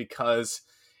most is because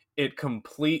it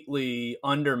completely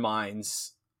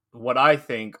undermines what I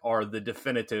think are the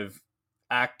definitive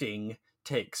acting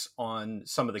takes on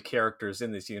some of the characters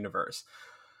in this universe.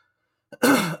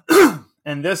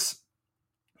 And this,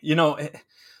 you know,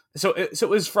 so it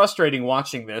was frustrating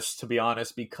watching this, to be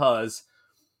honest, because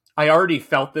I already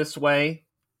felt this way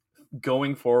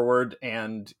going forward,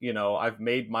 and you know, I've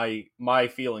made my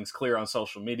feelings clear on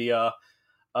social media.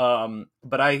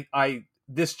 But I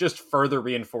this just further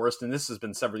reinforced, and this has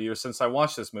been several years since I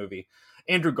watched this movie.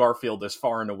 Andrew Garfield is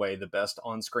far and away the best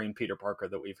on-screen Peter Parker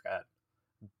that we've had,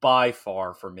 by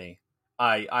far, for me.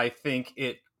 I think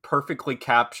it perfectly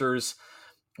captures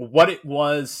what it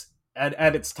was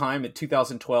at its time in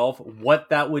 2012, what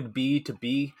that would be to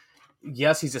be.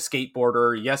 Yes, he's a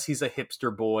skateboarder. Yes, he's a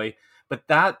hipster boy. But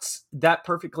that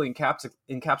perfectly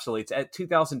encapsulates at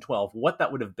 2012 what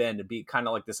that would have been to be kind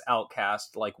of like this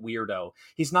outcast, like weirdo.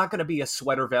 He's not going to be a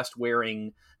sweater vest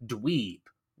wearing dweeb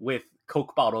with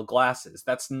Coke bottle glasses.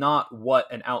 That's not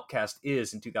what an outcast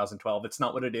is in 2012. It's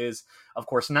not what it is, of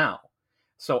course, now.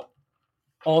 So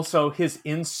also his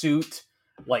in-suit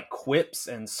like quips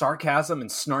and sarcasm and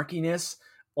snarkiness,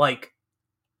 like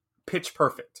pitch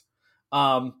perfect.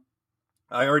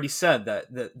 I already said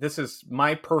that this is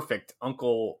my perfect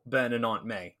Uncle Ben and Aunt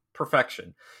May.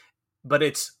 Perfection. But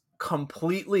it's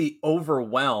completely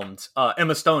overwhelmed.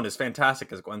 Emma Stone is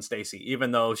fantastic as Gwen Stacy,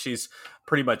 even though she's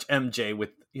pretty much MJ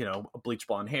with, you know, bleach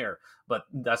blonde hair. But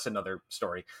that's another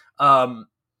story.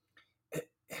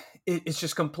 It's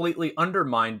just completely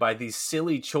undermined by these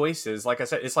silly choices. Like I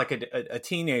said, it's like a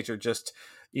teenager just,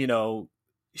 you know,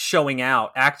 acting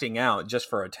out just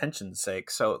for attention's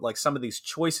sake. So like some of these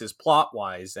choices plot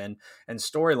wise and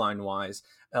storyline wise,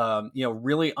 you know,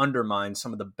 really undermine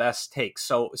some of the best takes.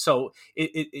 So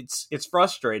it's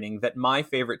frustrating that my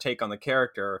favorite take on the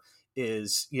character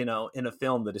is, you know, in a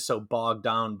film that is so bogged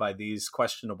down by these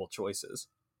questionable choices.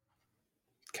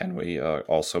 Can we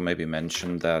also maybe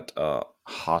mention that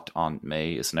hot Aunt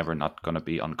May is never not going to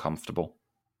be uncomfortable?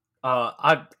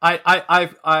 I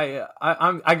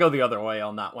go the other way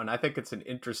on that one. I think it's an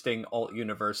interesting alt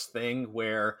universe thing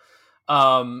where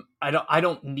I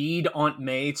don't need Aunt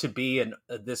May to be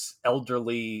this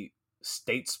elderly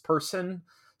statesperson.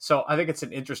 So I think it's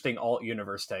an interesting alt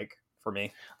universe take for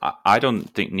me. I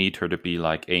don't need her to be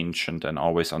like ancient and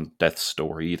always on death's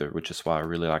door either, which is why I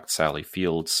really liked Sally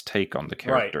Field's take on the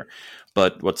character. Right.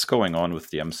 But what's going on with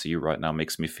the MCU right now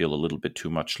makes me feel a little bit too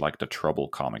much like the Trouble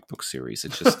comic book series.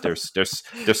 It's just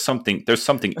there's something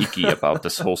icky about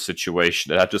this whole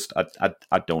situation.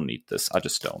 I don't need this. I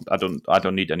just don't. I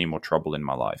don't need any more trouble in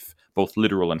my life, both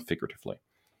literal and figuratively.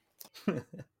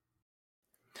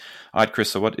 All right,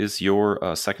 Chris, so what is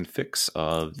your second fix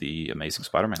of The Amazing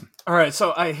Spider-Man? All right,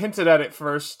 so I hinted at it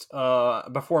first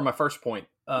before my first point.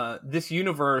 This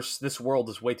universe, this world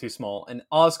is way too small, and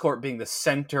Oscorp being the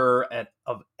center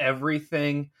of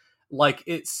everything, like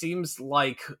it seems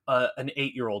like an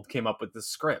 8-year-old came up with this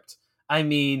script. I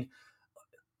mean,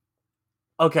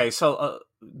 okay, so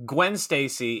Gwen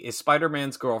Stacy is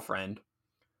Spider-Man's girlfriend.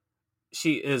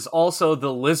 She is also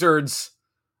the Lizard's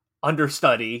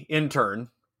understudy, intern.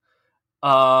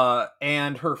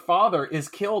 And her father is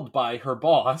killed by her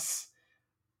boss,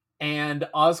 and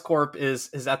Oscorp is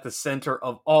at the center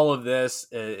of all of this.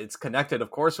 It's connected,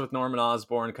 of course, with Norman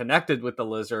Osborn, connected with the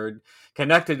Lizard,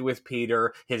 connected with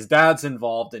Peter. His dad's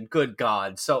involved, and good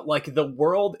God. So, like, the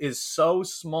world is so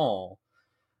small,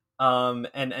 and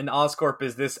Oscorp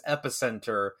is this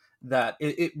epicenter that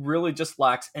it really just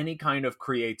lacks any kind of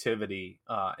creativity,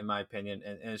 in my opinion,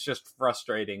 and it's just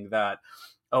frustrating that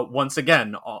once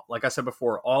again, like I said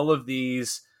before, all of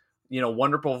these, you know,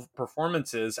 wonderful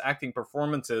performances, acting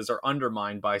performances, are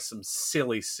undermined by some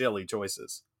silly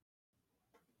choices.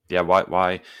 Yeah,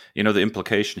 why? You know, the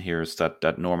implication here is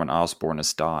that Norman Osborn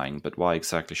is dying, but why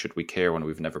exactly should we care when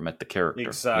we've never met the character?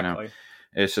 Exactly. You know?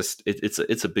 It's just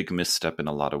it's a big misstep in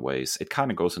a lot of ways. It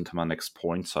kind of goes into my next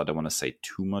point, so I don't want to say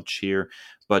too much here.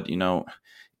 But you know,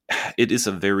 it is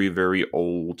a very, very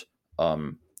old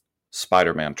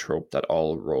Spider-Man trope that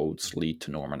all roads lead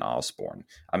to Norman Osborn.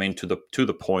 I mean, to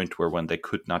the point where when they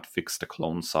could not fix the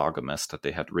Clone Saga mess that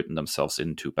they had written themselves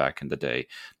into back in the day,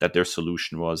 that their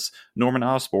solution was Norman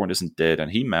Osborn isn't dead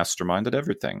and he masterminded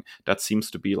everything. That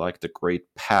seems to be like the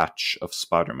great patch of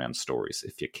Spider-Man stories.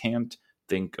 If you can't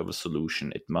think of a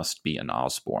solution, it must be an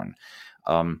Osborn.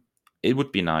 It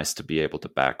would be nice to be able to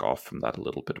back off from that a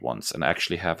little bit once and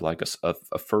actually have like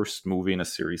a first movie in a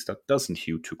series that doesn't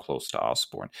hew too close to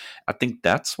Osborn. I think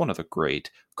that's one of the great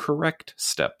correct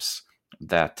steps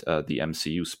that the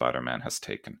MCU Spider-Man has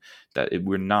taken.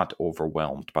 We're not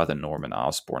overwhelmed by the Norman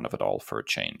Osborn of it all for a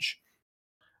change.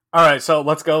 All right, so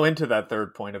let's go into that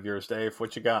third point of yours, Dave.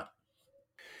 What you got?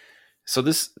 So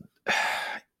this,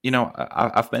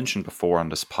 I've mentioned before on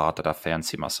this pod that I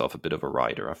fancy myself a bit of a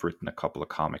writer. I've written a couple of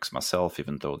comics myself,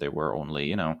 even though they were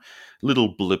only,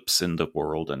 little blips in the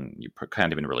world, and you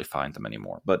can't even really find them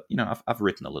anymore. But, I've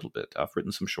written a little bit. I've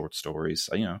written some short stories,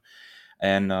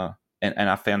 and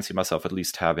I fancy myself at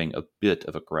least having a bit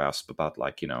of a grasp about,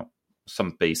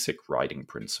 some basic writing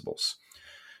principles.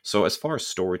 So as far as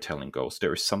storytelling goes,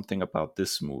 there is something about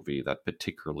this movie that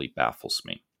particularly baffles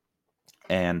me.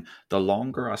 And the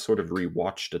longer I sort of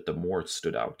rewatched it, the more it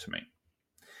stood out to me.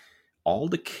 All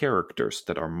the characters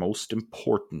that are most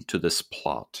important to this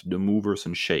plot, the movers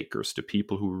and shakers, the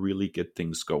people who really get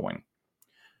things going,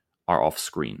 are off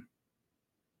screen.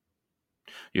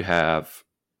 You have,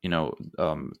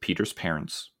 Peter's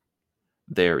parents.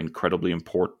 They're incredibly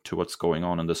important to what's going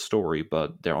on in the story,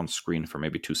 but they're on screen for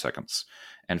maybe 2 seconds.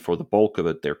 And for the bulk of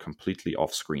it, they're completely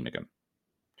off screen again.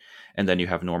 And then you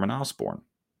have Norman Osborn,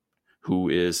 who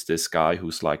is this guy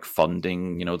who's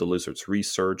funding, the Lizard's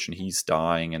research, and he's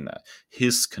dying, and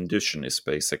his condition is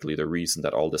basically the reason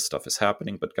that all this stuff is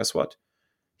happening. But guess what?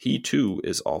 He too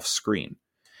is off screen.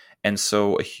 And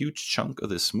so a huge chunk of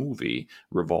this movie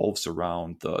revolves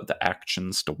around the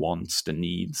actions, the wants, the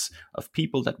needs of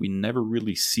people that we never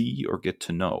really see or get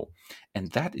to know.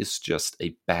 And that is just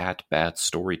a bad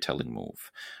storytelling move.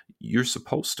 You're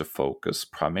supposed to focus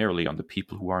primarily on the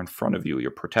people who are in front of you, your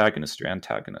protagonist, your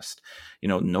antagonist.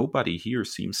 Nobody here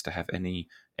seems to have any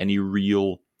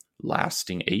real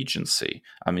lasting agency.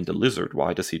 I mean, the Lizard,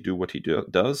 why does he do what he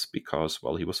does? Because,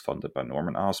 well, he was funded by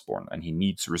Norman Osborn, and he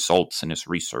needs results in his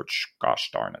research. Gosh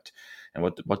darn it! And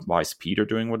why is Peter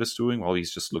doing what he's doing? Well,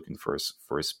 he's just looking for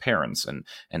his parents, and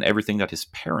everything that his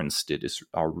parents did is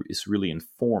really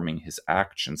informing his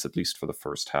actions, at least for the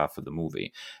first half of the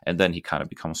movie. And then he kind of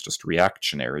becomes just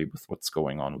reactionary with what's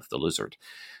going on with the Lizard.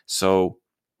 So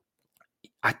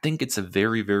I think it's a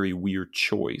very, very weird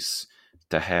choice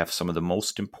to have some of the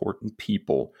most important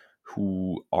people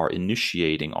who are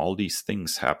initiating all these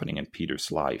things happening in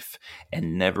Peter's life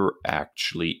and never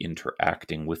actually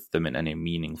interacting with them in any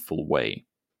meaningful way.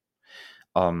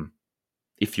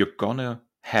 If you're gonna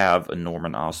have a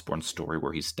Norman Osborn story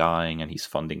where he's dying and he's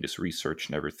funding this research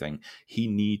and everything, he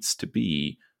needs to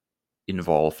be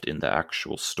involved in the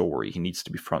actual story. He needs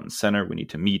to be front and center. We need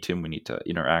to meet him. We need to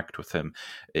interact with him.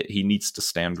 He needs to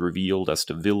stand revealed as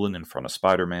the villain in front of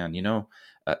Spider-Man.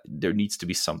 There needs to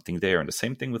be something there. And the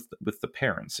same thing with the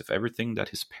parents. If everything that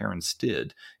his parents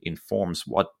did informs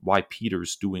why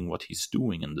Peter's doing what he's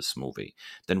doing in this movie,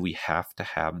 then we have to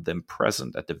have them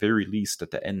present. At the very least,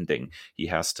 at the ending, he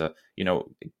has to,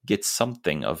 get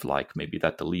something of maybe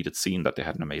that deleted scene that they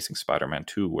had in Amazing Spider-Man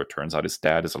 2, where it turns out his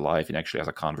dad is alive and actually has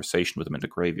a conversation with him in the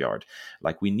graveyard.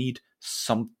 We need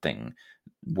something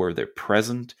where they're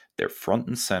present, they're front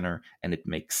and center, and it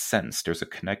makes sense. There's a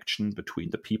connection between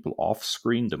the people off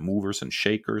screen, the movers and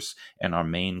shakers, and our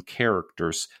main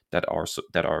characters that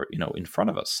are in front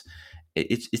of us.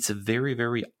 It's a very,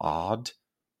 very odd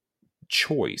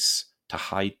choice to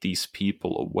hide these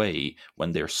people away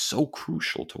when they're so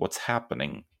crucial to what's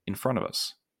happening in front of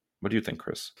us. What do you think,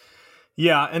 Chris?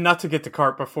 Yeah, and not to get the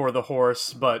cart before the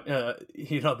horse, but,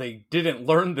 they didn't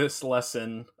learn this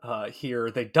lesson here.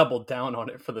 They doubled down on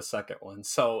it for the second one.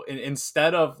 So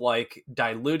instead of,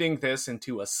 diluting this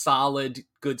into a solid,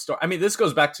 good story. I mean, this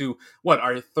goes back to,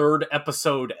 our third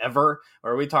episode ever,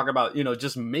 where we talk about,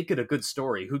 just make it a good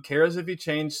story. Who cares if you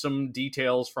change some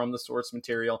details from the source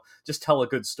material? Just tell a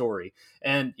good story.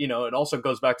 And, it also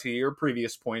goes back to your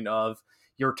previous point of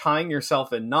you're tying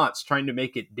yourself in knots, trying to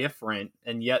make it different,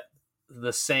 and yet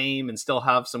the same and still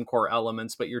have some core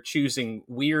elements, but you're choosing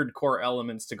weird core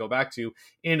elements to go back to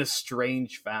in a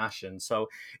strange fashion. So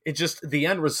the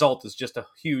end result is just a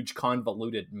huge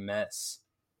convoluted mess.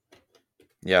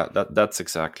 Yeah, that's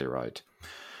exactly right.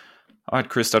 All right,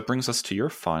 Chris, that brings us to your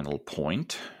final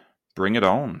point. Bring it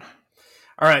on.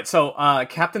 All right, so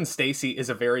Captain Stacy is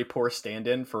a very poor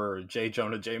stand-in for J.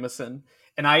 Jonah Jameson,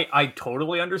 and I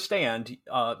totally understand.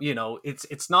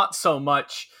 It's not so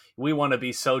much we want to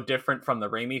be so different from the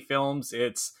Raimi films.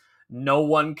 It's no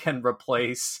one can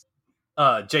replace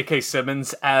J.K.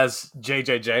 Simmons as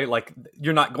JJJ.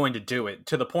 You're not going to do it,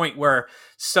 to the point where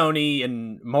Sony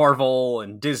and Marvel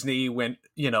and Disney went,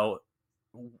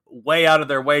 way out of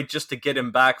their way just to get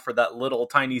him back for that little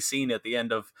tiny scene at the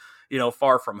end of,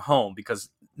 Far From Home, because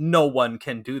no one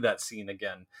can do that scene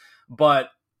again. But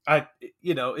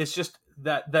it's just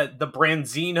that the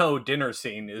Branzino dinner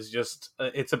scene is just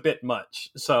it's a bit much.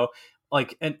 So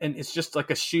like, and it's just like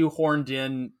a shoehorned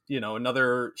in,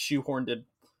 another shoehorned in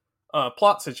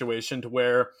plot situation to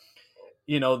where,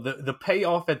 the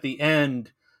payoff at the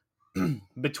end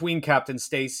between Captain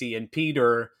Stacy and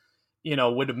Peter,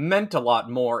 would have meant a lot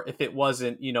more if it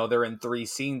wasn't, they're in 3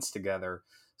 scenes together.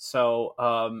 So,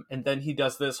 and then he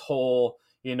does this whole,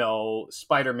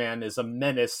 Spider-Man is a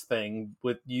menace thing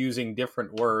with using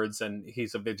different words, and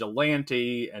he's a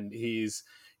vigilante, and he's,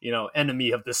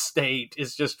 enemy of the state.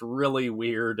 Is just really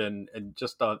weird, and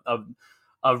just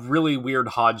a really weird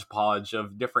hodgepodge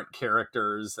of different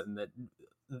characters. And that,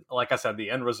 like I said, the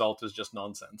end result is just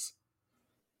nonsense.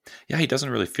 Yeah, he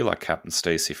doesn't really feel like Captain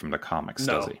Stacy from the comics,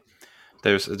 No. does he?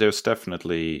 There's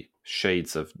definitely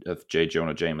shades of J.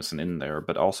 Jonah Jameson in there,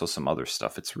 but also some other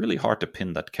stuff. It's really hard to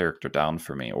pin that character down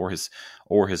for me, or his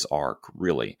arc,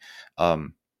 really.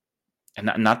 And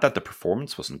not that the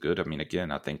performance wasn't good. I mean,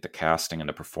 again, I think the casting and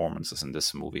the performances in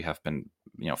this movie have been,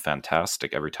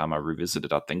 fantastic. Every time I revisit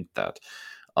it, I think that.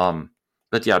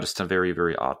 But yeah, just a very,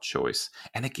 very odd choice.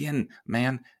 And again,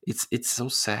 man, it's so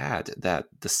sad that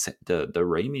the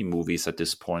Raimi movies at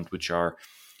this point, which are,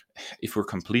 if we're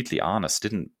completely honest,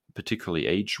 didn't particularly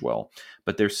age well.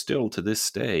 But they're still, to this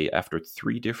day, after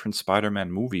 3 different Spider-Man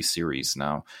movie series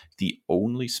now, the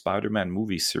only Spider-Man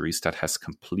movie series that has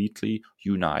completely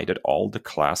united all the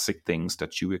classic things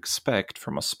that you expect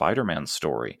from a Spider-Man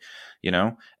story.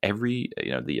 The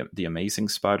Amazing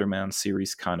Spider-Man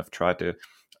series kind of tried to,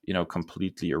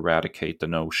 completely eradicate the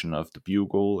notion of the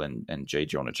Bugle and J.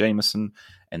 Jonah Jameson.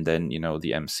 And then, the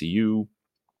MCU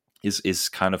is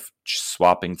kind of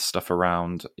swapping stuff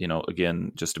around,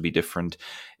 again, just to be different.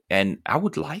 And I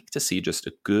would like to see just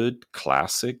a good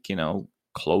classic,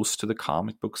 close to the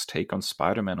comic books take on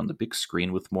Spider-Man on the big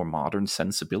screen with more modern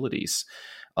sensibilities,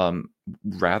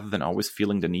 rather than always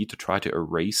feeling the need to try to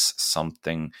erase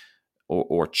something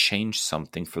or change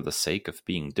something for the sake of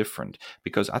being different.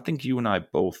 Because I think you and I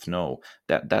both know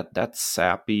that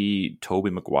sappy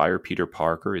Tobey Maguire Peter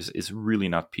Parker is really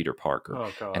not Peter Parker.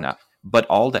 Oh, God. But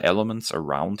all the elements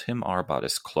around him are about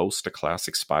as close to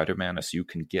classic Spider-Man as you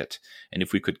can get. And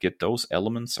if we could get those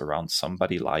elements around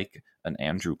somebody like an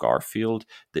Andrew Garfield,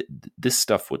 this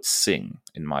stuff would sing,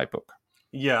 in my book.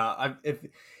 Yeah,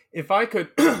 if I could,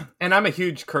 and I'm a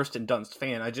huge Kirsten Dunst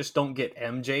fan, I just don't get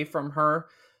MJ from her.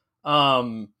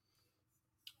 But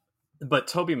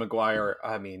Tobey Maguire,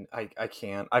 I mean, I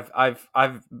can't.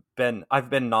 I've been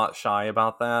not shy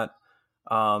about that.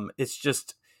 It's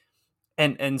just,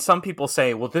 and some people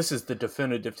say, well, this is the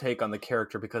definitive take on the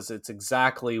character because it's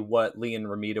exactly what Lee and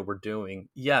Ramita were doing.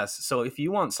 Yes. So if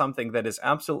you want something that is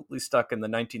absolutely stuck in the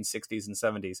 1960s and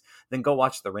 70s, then go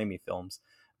watch the Raimi films.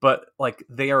 But like,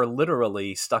 they are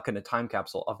literally stuck in a time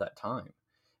capsule of that time.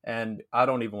 And I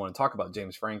don't even want to talk about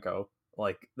James Franco.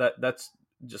 Like that's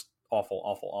just awful,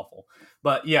 awful, awful.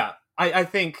 But yeah, I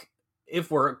think if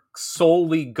we're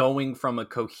solely going from a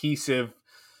cohesive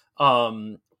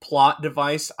plot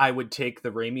device, I would take the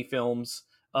Raimi films,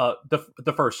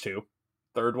 the first 2.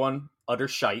 Third one, utter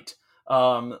shite.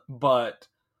 But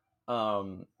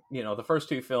the first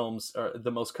 2 films are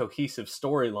the most cohesive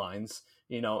storylines.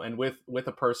 And with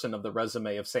a person of the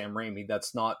resume of Sam Raimi,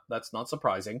 that's not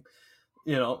surprising.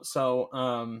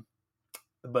 So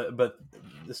but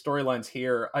the storylines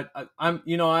here, I'm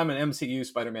an MCU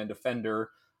Spider-Man defender,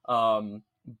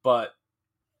 but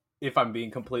if I'm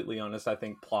being completely honest, I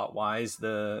think plot-wise,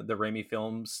 the Raimi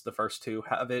films, the first 2,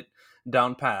 have it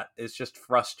down pat. It's just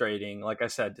frustrating, like I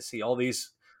said, to see all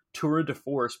these tour de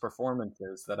force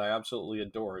performances that I absolutely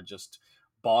adore just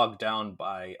bogged down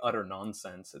by utter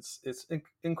nonsense. It's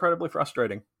incredibly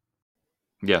frustrating.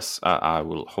 Yes, I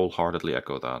will wholeheartedly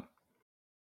echo that.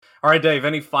 All right, Dave,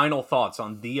 any final thoughts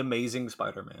on The Amazing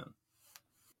Spider-Man?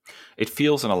 It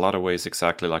feels in a lot of ways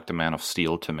exactly like the Man of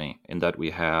Steel to me, in that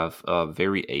we have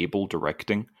very able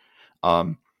directing.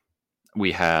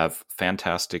 We have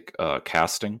fantastic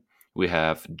casting. We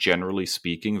have, generally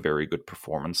speaking, very good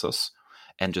performances,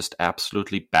 and just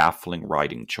absolutely baffling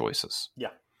writing choices. Yeah.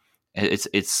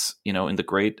 It's in the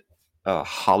great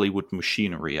Hollywood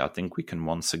machinery, I think we can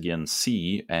once again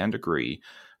see and agree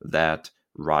that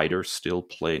writers still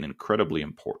play an incredibly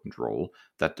important role,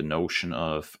 that the notion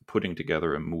of putting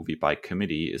together a movie by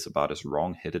committee is about as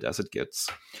wrong-headed as it gets.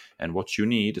 And what you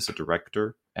need is a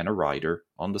director and a writer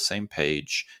on the same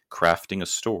page, crafting a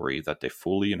story that they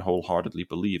fully and wholeheartedly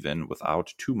believe in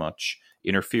without too much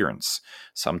interference.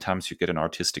 Sometimes you get an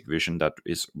artistic vision that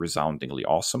is resoundingly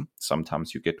awesome.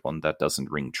 Sometimes you get one that doesn't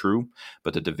ring true.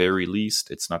 But at the very least,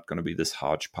 it's not going to be this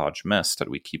hodgepodge mess that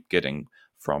we keep getting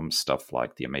from stuff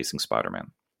like The Amazing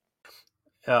Spider-Man.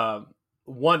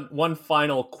 One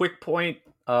final quick point.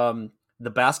 The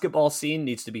basketball scene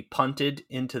needs to be punted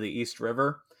into the East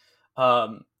River.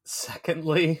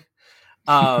 Secondly,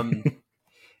 um,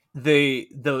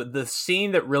 the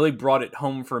scene that really brought it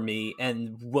home for me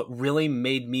and what really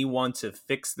made me want to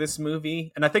fix this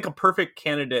movie, and I think a perfect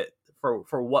candidate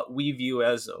for what we view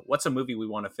as what's a movie we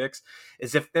want to fix,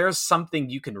 is if there's something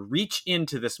you can reach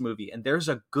into this movie and there's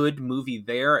a good movie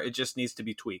there, it just needs to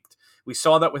be tweaked. We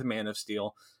saw that with Man of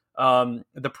Steel. The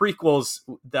prequels,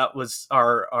 that was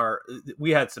our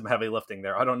we had some heavy lifting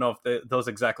there. I don't know if those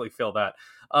exactly feel that.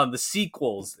 The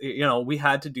sequels, we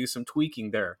had to do some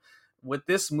tweaking there. With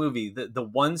this movie, the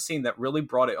one scene that really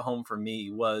brought it home for me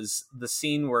was the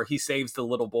scene where he saves the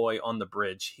little boy on the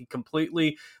bridge. He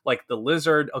completely, like the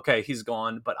lizard, okay, he's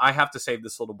gone, but I have to save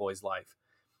this little boy's life.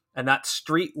 And that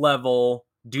street level,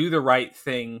 do the right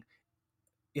thing,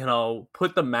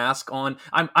 put the mask on.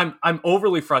 I'm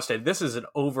overly frustrated. This is an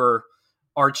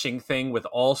overarching thing with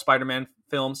all Spider-Man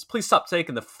films. Please stop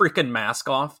taking the freaking mask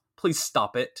off. Please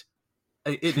stop it.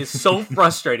 It is so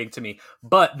frustrating to me,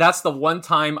 but that's the one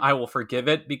time I will forgive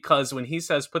it, because when he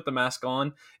says put the mask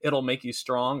on, it'll make you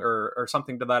strong, or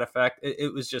something to that effect,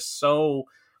 it was just so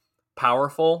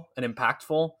powerful and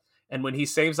impactful. And when he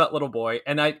saves that little boy,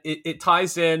 and it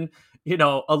ties in,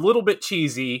 a little bit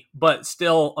cheesy, but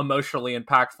still emotionally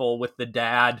impactful with the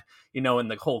dad,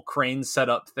 and the whole crane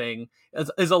setup thing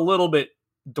is a little bit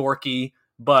dorky,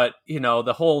 but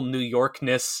the whole New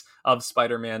Yorkness of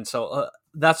Spider-Man. So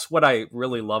that's what I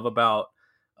really love about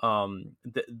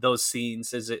those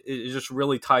scenes, is it just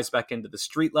really ties back into the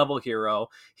street level hero.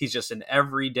 He's just an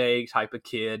everyday type of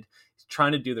kid. He's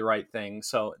trying to do the right thing.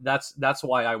 So that's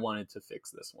why I wanted to fix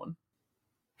this one.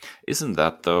 Isn't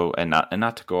that though, and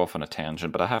not to go off on a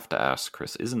tangent, but I have to ask,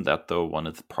 Chris, isn't that though one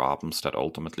of the problems that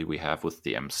ultimately we have with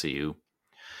the MCU?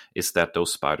 Is that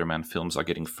those Spider-Man films are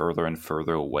getting further and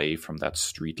further away from that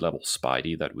street-level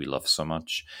Spidey that we love so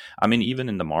much. I mean, even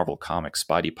in the Marvel comics,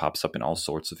 Spidey pops up in all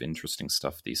sorts of interesting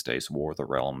stuff these days, War of the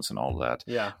Realms and all that.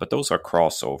 Yeah. But those are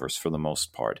crossovers for the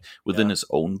most part. Within his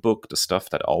own book, the stuff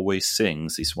that always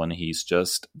sings is when he's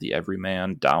just the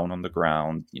everyman down on the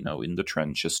ground, in the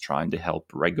trenches, trying to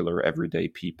help regular, everyday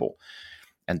people.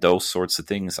 And those sorts of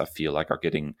things, I feel like, are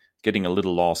getting a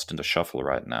little lost in the shuffle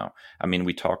right now. I mean,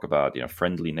 we talk about,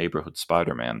 friendly neighborhood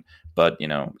Spider-Man, but,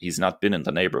 he's not been in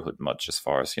the neighborhood much as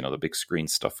far as, the big screen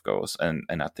stuff goes. And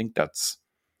I think that's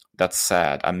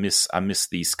sad. I miss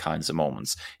these kinds of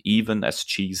moments. Even as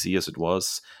cheesy as it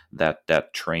was,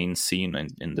 that train scene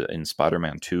in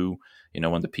Spider-Man 2,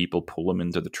 when the people pull him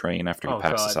into the train after he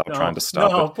passes out trying to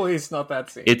stop it. No, please, not that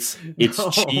scene.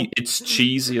 It's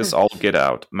cheesy as all get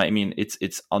out. I mean,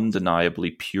 it's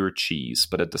undeniably pure cheese,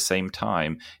 but at the same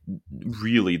time,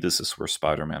 really, this is where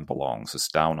Spider-Man belongs. Is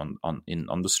down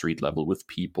on the street level with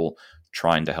people,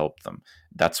 trying to help them.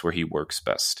 That's where he works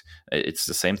best. It's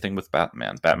the same thing with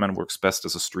Batman. Batman works best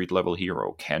as a street level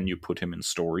hero. Can you put him in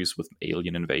stories with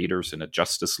alien invaders in a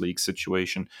Justice League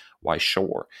situation? Why,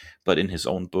 sure. But in his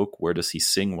own book, where does he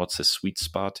sing? What's his sweet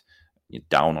spot?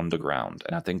 Down on the ground.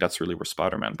 And I think that's really where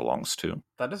Spider-Man belongs too.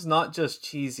 That is not just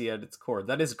cheesy at its core.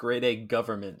 That is grade A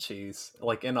government cheese,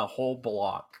 like in a whole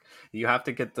block. You have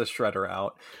to get the shredder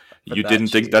out. You didn't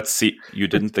think that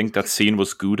scene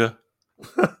was Gouda?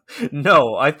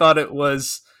 No, I thought it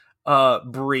was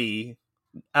brie,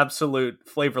 absolute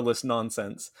flavorless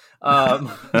nonsense. I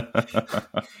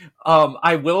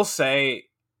will say,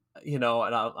 and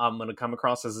I'm going to come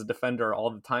across as a defender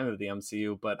all the time of the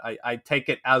MCU, but I take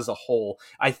it as a whole.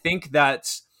 I think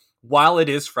that while it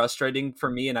is frustrating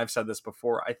for me, and I've said this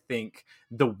before, I think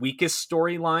the weakest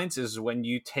storylines is when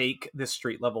you take the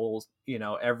street level,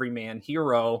 everyman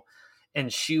hero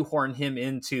and shoehorn him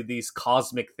into these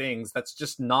cosmic things. That's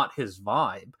just not his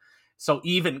vibe. So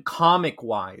even comic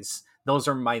wise, those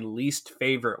are my least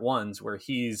favorite ones, where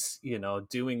he's,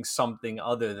 doing something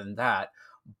other than that.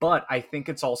 But I think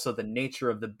it's also the nature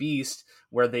of the beast,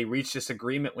 where they reach this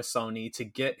agreement with Sony to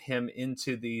get him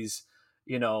into these,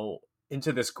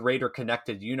 into this greater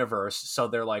connected universe. So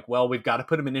they're like, well, we've got to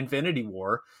put him in Infinity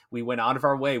War. We went out of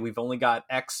our way. We've only got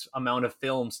X amount of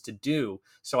films to do.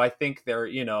 So I think they're,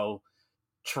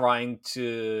 trying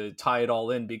to tie it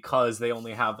all in because they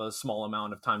only have a small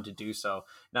amount of time to do so.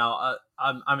 Now,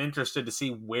 I'm interested to see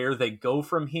where they go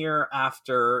from here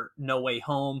after No Way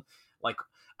Home. Like,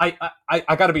 I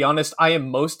got to be honest, I am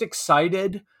most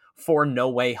excited for No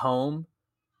Way Home.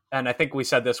 And I think we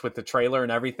said this with the trailer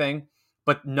and everything,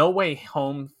 but No Way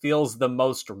Home feels the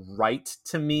most right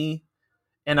to me.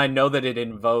 And I know that it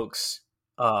invokes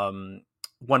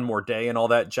One More Day and all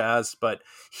that jazz, but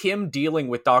him dealing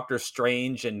with Doctor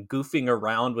Strange and goofing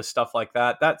around with stuff like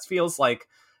that feels like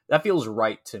that feels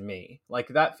right to me. Like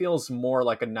that feels more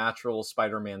like a natural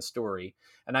Spider-Man story.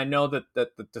 And I know that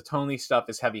the Tony stuff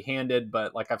is heavy-handed,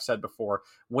 but like I've said before,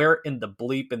 where in the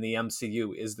bleep in the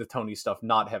MCU is the Tony stuff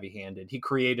not heavy-handed? He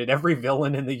created every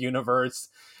villain in the universe.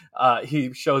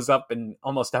 He shows up in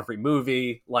almost every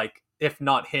movie. Like if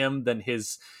not him, then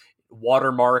his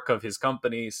watermark of his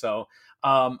company. So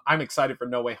I'm excited for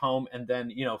No Way Home. And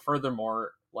then, you know,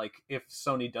 furthermore, like if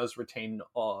Sony does retain,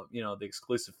 you know, the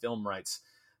exclusive film rights,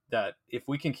 that if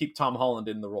we can keep Tom Holland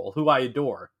in the role, who I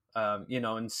adore, you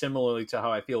know, and similarly to how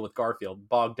I feel with Garfield,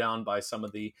 bogged down by some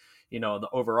of the, you know, the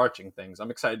overarching things,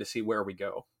 I'm excited to see where we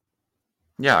go.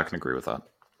 Yeah, I can agree with that.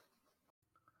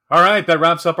 All right, that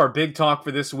wraps up our big talk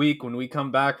for this week. When we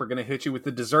come back, we're going to hit you with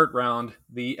the dessert round,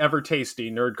 the ever tasty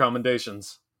nerd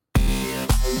commendations.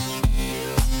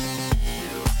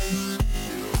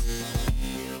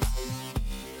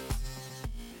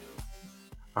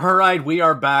 All right, we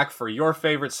are back for your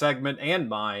favorite segment and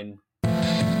mine.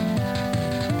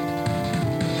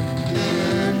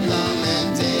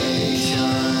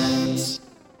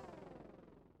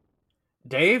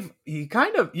 Dave,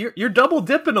 you're double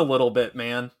dipping a little bit,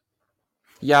 man.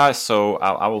 Yeah, so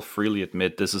I will freely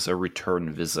admit this is a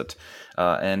return visit,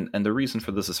 and the reason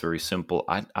for this is very simple.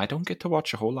 I don't get to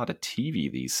watch a whole lot of TV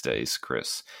these days,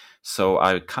 Chris. So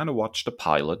I kind of watched the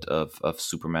pilot of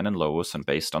Superman and Lois, and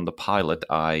based on the pilot,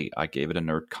 I gave it a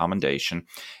nerd commendation,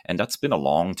 and that's been a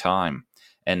long time.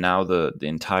 And now the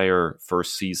entire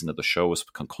first season of the show is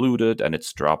concluded, and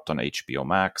it's dropped on HBO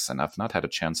Max, and I've not had a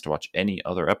chance to watch any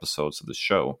other episodes of the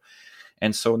show.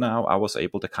 And so now I was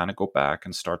able to kind of go back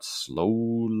and start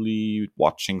slowly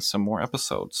watching some more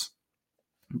episodes.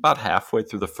 About halfway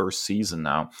through the first season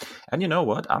now. And you know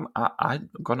what? I'm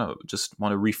gonna just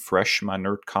want to refresh my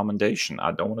nerd commendation.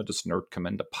 I don't want to just nerd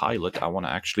commend a pilot. I want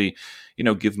to actually, you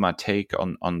know, give my take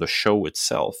on the show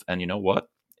itself. And you know what?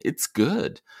 It's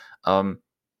good.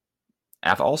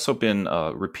 I've also been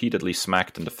repeatedly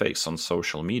smacked in the face on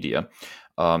social media,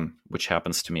 which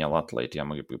happens to me a lot lately. I'm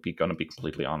going to be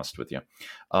completely honest with you.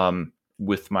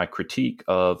 With my critique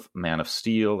of Man of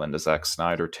Steel and the Zack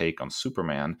Snyder take on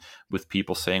Superman, with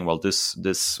people saying, well, this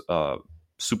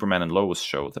Superman and Lois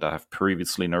show that I have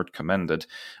previously nerd commended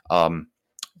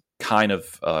kind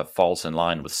of falls in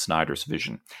line with Snyder's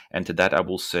vision. And to that I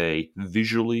will say,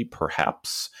 visually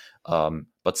perhaps,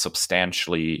 but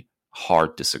substantially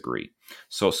hard disagree.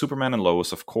 So Superman and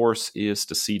Lois, of course, is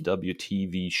the CW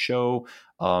TV show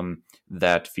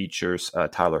that features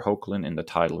Tyler Hoechlin in the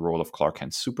title role of Clark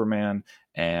Kent Superman.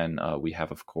 And we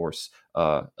have, of course,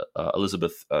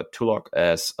 Elizabeth Tulloch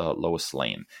as Lois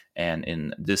Lane. And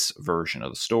in this version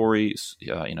of the story,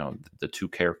 you know, the two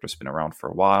characters have been around for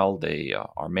a while. They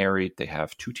are married. They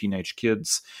have 2 teenage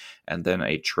kids. And then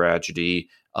a tragedy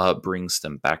brings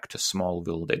them back to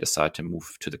Smallville. They decide to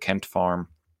move to the Kent farm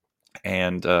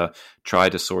and try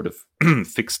to sort of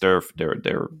fix their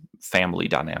family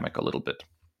dynamic a little bit.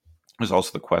 There's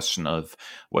also the question of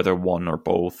whether one or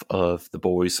both of the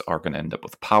boys are going to end up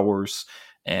with powers,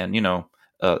 and you know,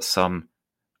 some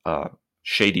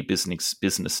shady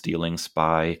business dealings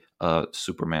by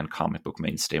Superman comic book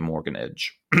mainstay Morgan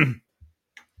Edge.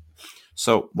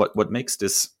 So what makes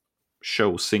this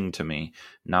show sing to me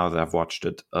now that I've watched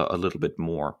it a little bit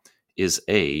more is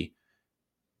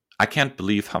I can't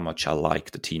believe how much I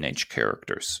like the teenage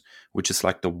characters, which is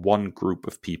like the one group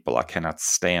of people I cannot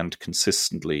stand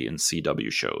consistently in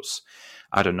CW shows.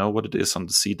 I don't know what it is on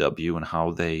the CW and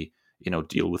how they, you know,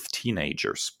 deal with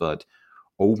teenagers, but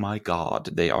oh my God,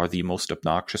 they are the most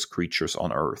obnoxious creatures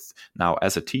on earth. Now,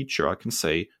 as a teacher, I can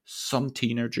say some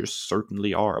teenagers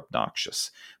certainly are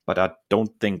obnoxious, but I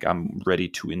don't think I'm ready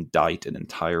to indict an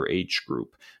entire age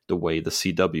group the way the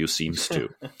CW seems to.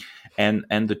 And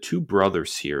the two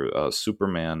brothers here,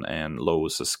 Superman and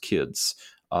Lois's kids,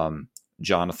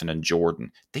 Jonathan and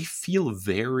Jordan, they feel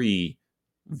very,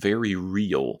 very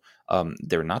real.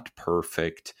 They're not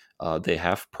perfect. They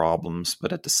have problems,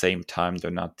 but at the same time,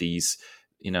 they're not these,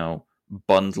 you know,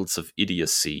 bundles of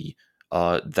idiocy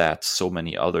that so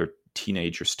many other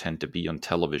teenagers tend to be on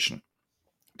television.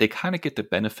 They kind of get the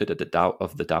benefit of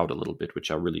the doubt a little bit,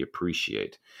 which I really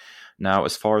appreciate. Now,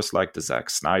 as far as like the Zack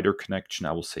Snyder connection,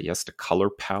 I will say yes, the color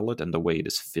palette and the way it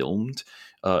is filmed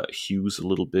hews a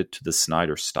little bit to the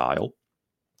Snyder style.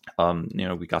 You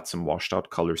know, we got some washed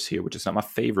out colors here, which is not my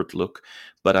favorite look,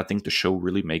 but I think the show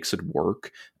really makes it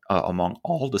work. Among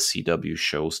all the CW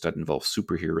shows that involve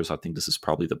superheroes, I think this is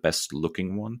probably the best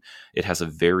looking one. It has a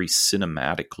very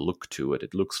cinematic look to it.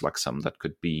 It looks like something that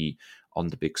could be on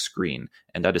the big screen,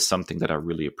 and that is something that I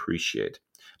really appreciate.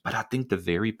 But I think the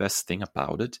very best thing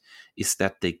about it is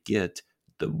that they get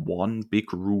the one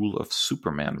big rule of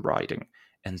Superman writing,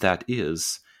 and that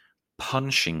is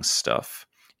punching stuff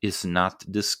is not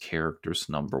this character's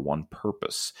number one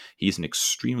purpose. He's an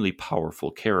extremely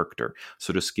powerful character,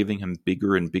 so just giving him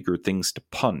bigger and bigger things to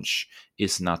punch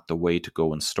is not the way to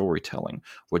go in storytelling.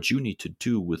 What you need to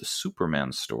do with a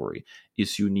Superman story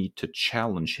is you need to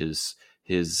challenge his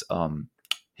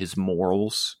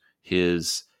morals,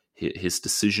 his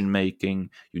decision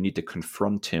making. You need to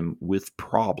confront him with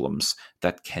problems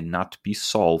that cannot be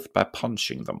solved by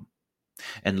punching them.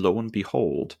 And lo and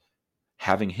behold,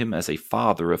 having him as a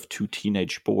father of two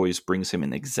teenage boys brings him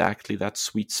in exactly that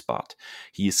sweet spot.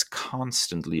 He is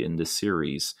constantly in the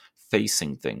series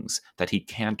facing things that he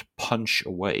can't punch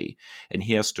away, and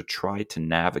he has to try to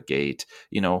navigate,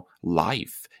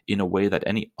 life in a way that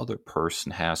any other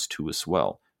person has to as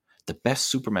well. The best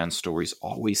Superman stories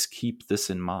always keep this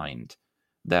in mind,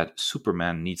 that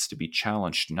Superman needs to be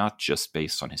challenged not just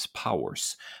based on his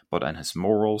powers, but on his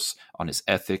morals, on his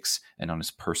ethics, and on his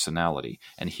personality.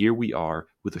 And here we are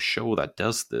with a show that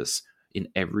does this in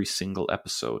every single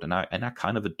episode, and I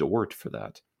kind of adore it for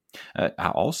that. I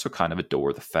also kind of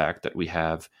adore the fact that we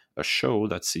have a show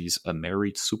that sees a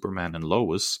married Superman and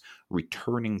Lois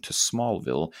returning to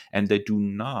Smallville, and they do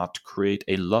not create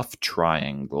a love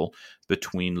triangle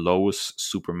between Lois,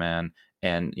 Superman,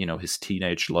 and his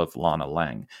teenage love Lana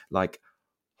Lang. Like,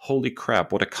 holy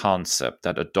crap, what a concept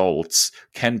that adults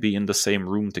can be in the same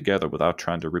room together without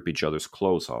trying to rip each other's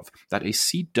clothes off. That a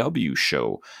CW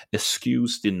show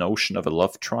eschews the notion of a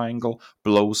love triangle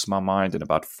blows my mind in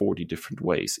about 40 different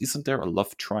ways. Isn't there a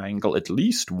love triangle, at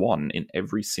least one, in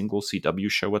every single CW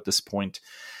show at this point?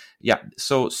 Yeah,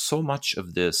 so much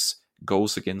of this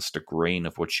goes against the grain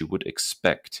of what you would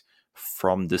expect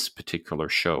from this particular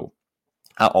show.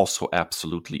 I also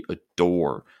absolutely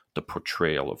adore the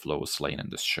portrayal of Lois Lane in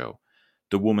this show.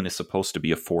 The woman is supposed to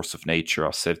be a force of nature.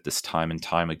 I've said this time and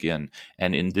time again.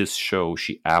 And in this show,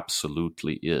 she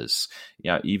absolutely is.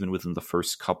 Yeah, even within the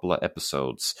first couple of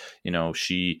episodes,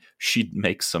 she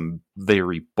makes some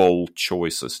very bold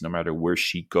choices. No matter where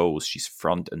she goes, she's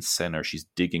front and center. She's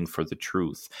digging for the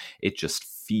truth. It just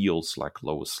feels like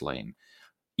Lois Lane.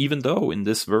 Even though in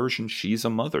this version, she's a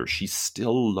mother, she's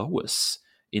still Lois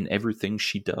in everything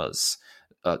she does.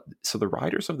 So the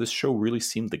writers of this show really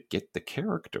seem to get the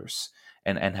characters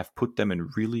and have put them in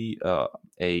really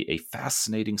a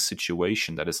fascinating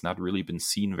situation that has not really been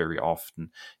seen very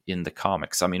often in the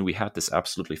comics. I mean, we had this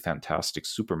absolutely fantastic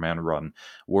Superman run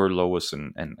where Lois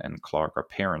and Clark are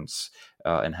parents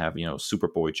and have,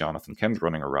 Superboy Jonathan Kent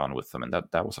running around with them. And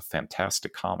that was a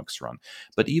fantastic comics run.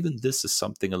 But even this is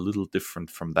something a little different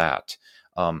from that.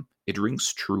 It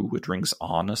rings true, it rings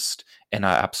honest, and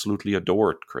I absolutely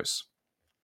adore it, Chris.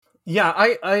 Yeah,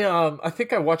 I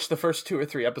think I watched the first 2 or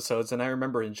 3 episodes, and I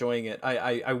remember enjoying it.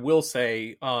 I will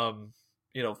say,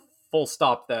 full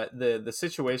stop, that the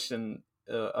situation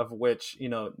of which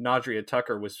Nadria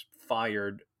Tucker was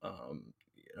fired,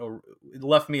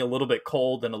 left me a little bit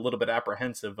cold and a little bit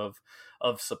apprehensive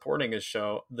of supporting the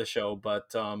show.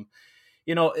 But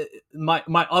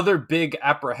my other big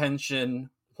apprehension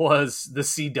was the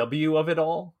CW of it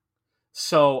all.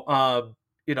 So,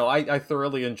 I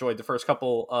thoroughly enjoyed the first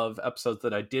couple of episodes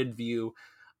that I did view.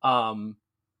 But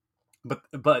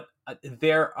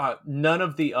there are none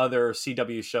of the other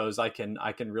CW shows I can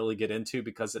really get into,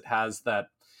 because it has that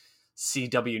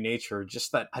CW nature,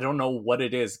 just that I don't know what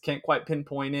it is. Can't quite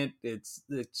pinpoint it. It's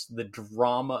the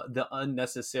drama, the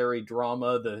unnecessary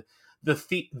drama, the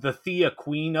Thea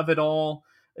Queen of it all,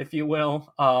 if you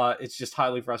will. It's just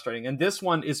highly frustrating. And this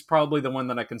one is probably the one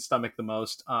that I can stomach the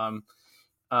most.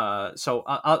 So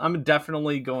I'm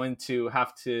definitely going to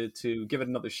have to give it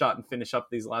another shot and finish up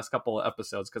these last couple of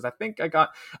episodes, because I think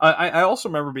I also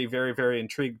remember being very, very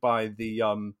intrigued by the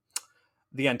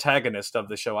antagonist of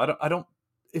the show. I don't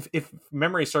if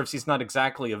memory serves, he's not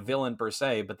exactly a villain per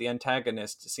se, but the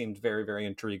antagonist seemed very, very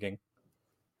intriguing.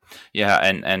 Yeah,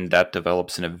 and that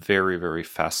develops in a very, very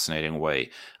fascinating way.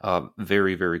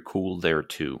 Very, very cool there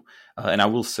too. And I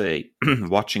will say,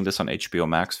 watching this on HBO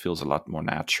Max feels a lot more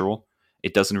natural.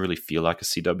 It doesn't really feel like a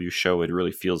CW show. It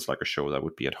really feels like a show that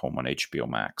would be at home on HBO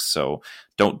Max. So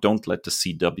don't let the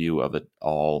CW of it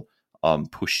all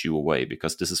push you away,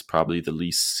 because this is probably the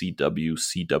least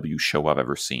CW show I've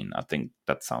ever seen. I think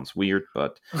that sounds weird,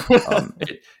 but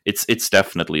it's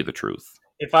definitely the truth.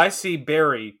 If I see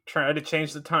Barry try to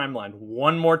change the timeline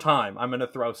one more time, I'm going to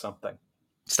throw something.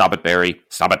 Stop it, Barry.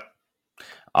 Stop it.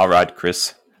 All right,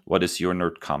 Chris. What is your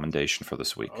nerd commendation for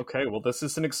this week? Okay, well, this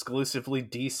is an exclusively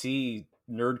DC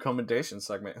nerd commendation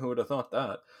segment. Who would have thought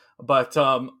that? But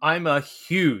I'm a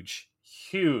huge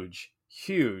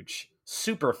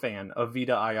super fan of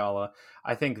Vita Ayala.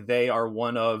 I think they are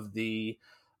one of the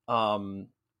um,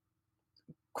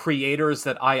 creators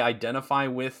that I identify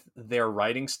with their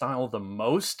writing style the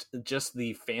most. Just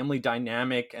the family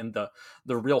dynamic and the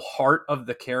real heart of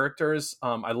the characters.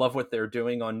 I love what they're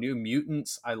doing on New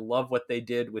Mutants. I love what they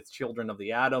did with Children of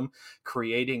the Atom,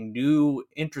 creating new,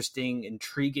 interesting,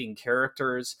 intriguing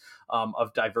characters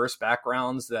of diverse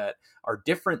backgrounds that are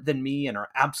different than me and are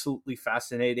absolutely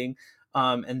fascinating.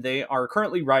 And they are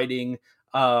currently writing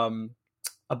a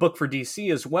book for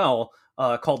DC as well,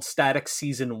 called Static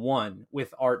Season 1,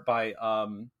 with art by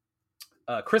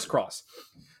Criss Cross.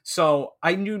 So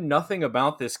I knew nothing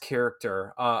about this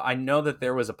character. I know that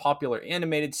there was a popular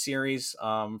animated series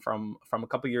from a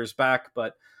couple years back,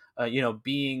 but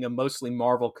being a mostly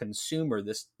Marvel consumer,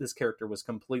 this character was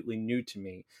completely new to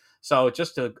me. So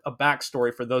just a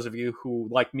backstory for those of you who,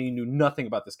 like me, knew nothing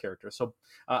about this character. So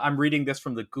I'm reading this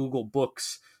from the Google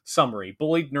Books summary.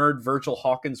 Bullied nerd Virgil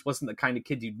Hawkins wasn't the kind of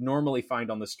kid you'd normally find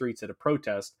on the streets at a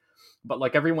protest, but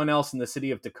like everyone else in the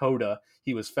city of Dakota,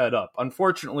 he was fed up.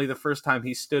 Unfortunately, the first time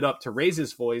he stood up to raise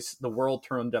his voice, the world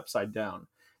turned upside down.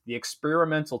 The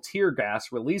experimental tear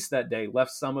gas released that day left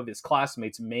some of his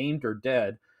classmates maimed or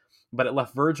dead, but it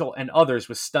left Virgil and others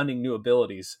with stunning new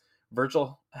abilities.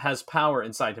 Virgil has power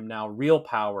inside him now, real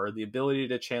power, the ability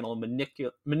to channel and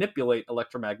manipulate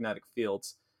electromagnetic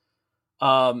fields.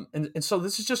 And so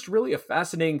this is just really a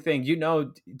fascinating thing.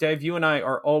 Dave, you and I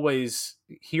are always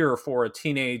here for a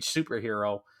teenage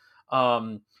superhero.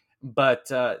 But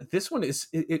this one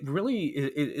it really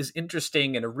is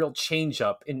interesting and a real change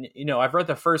up. And, I've read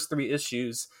the first 3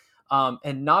 issues,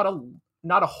 and not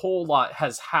a whole lot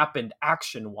has happened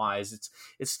action wise.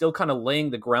 It's still kind of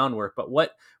laying the groundwork. But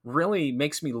what really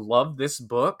makes me love this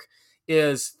book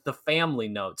is the family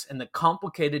notes and the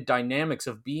complicated dynamics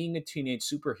of being a teenage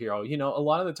superhero. A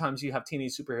lot of the times you have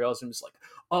teenage superheroes and it's like,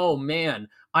 oh man,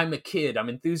 I'm a kid, I'm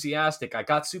enthusiastic, I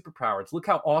got superpowers, look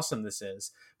how awesome this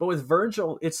is. But with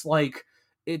Virgil, it's like,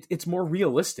 it's more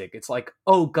realistic. It's like,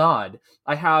 oh God,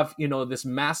 I have, this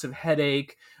massive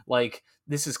headache. Like,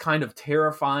 this is kind of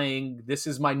terrifying. This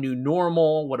is my new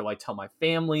normal. What do I tell my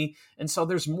family? And so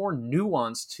there's more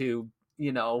nuance to,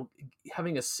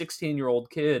 having a 16-year-old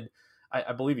kid,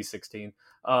 I believe he's 16,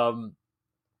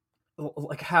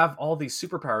 like have all these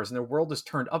superpowers and their world is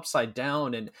turned upside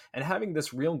down, and having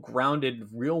this real grounded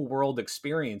real world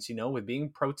experience, with being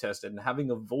protested and having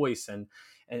a voice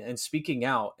and speaking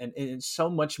out, and it's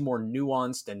so much more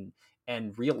nuanced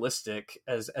and realistic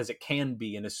as it can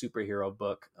be in a superhero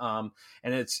book. And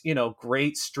it's,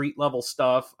 great street level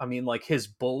stuff. I mean, like, his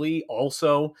bully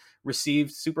also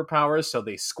received superpowers, so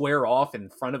they square off in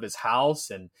front of his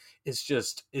house, and it's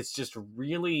just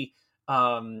really,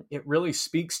 it really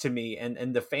speaks to me.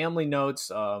 And the family notes,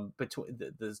 between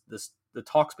the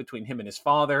talks between him and his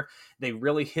father, they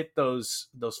really hit those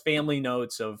family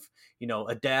notes of,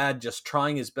 a dad just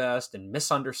trying his best and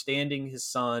misunderstanding his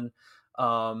son,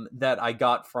 that I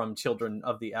got from Children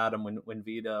of the Atom when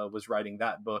Vita was writing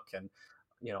that book. And,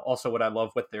 also what I love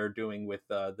what they're doing with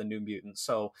the New Mutants.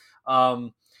 So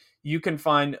you can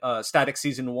find Static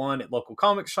Season 1 at local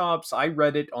comic shops. I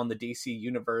read it on the DC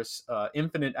Universe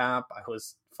Infinite app. I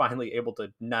was finally able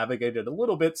to navigate it a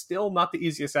little bit. Still not the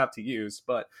easiest app to use,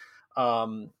 but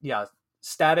yeah,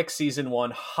 Static Season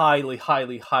 1, highly,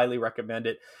 highly, highly recommend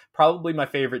it. Probably my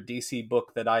favorite DC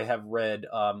book that I have read,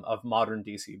 of modern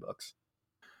DC books.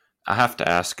 I have to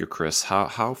ask you, Chris,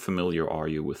 how familiar are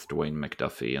you with Dwayne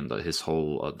McDuffie and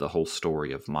the whole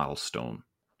story of Milestone?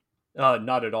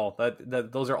 Not at all.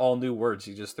 Those are all new words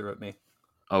you just threw at me.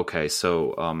 Okay,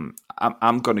 so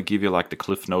I'm going to give you like the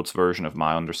Cliff Notes version of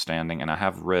my understanding, and I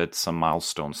have read some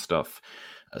Milestone stuff.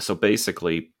 So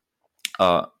basically,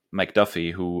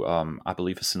 McDuffie, who I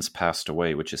believe has since passed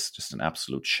away, which is just an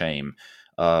absolute shame,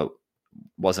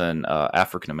 was an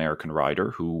African-American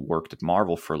writer who worked at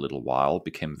Marvel for a little while,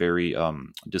 became very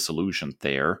disillusioned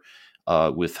there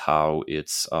with how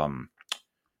its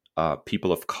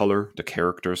people of color, the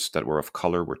characters that were of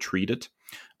color, were treated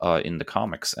in the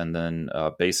comics, and then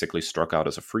basically struck out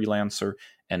as a freelancer,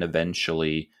 and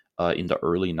eventually in the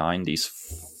early 90s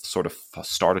sort of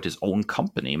started his own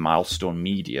company, Milestone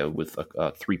Media, with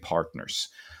 3 partners.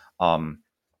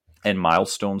 And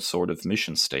Milestone's sort of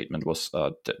mission statement was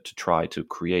to try to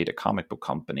create a comic book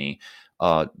company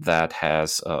that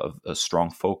has a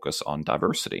strong focus on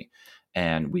diversity.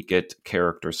 And we get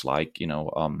characters like,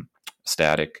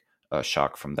 Static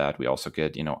Shock from that. We also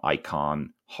get,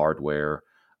 Icon, Hardware,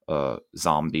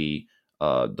 Zombie,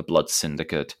 the Blood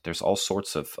Syndicate. There's all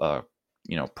sorts of,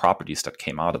 properties that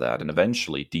came out of that. And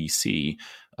eventually DC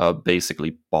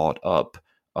basically bought up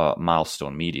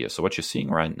Milestone Media. So what you're seeing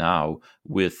right now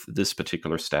with this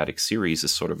particular Static series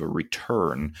is sort of a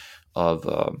return of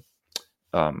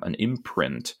an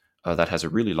imprint that has a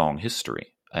really long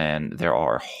history. And there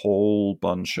are a whole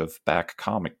bunch of back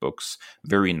comic books,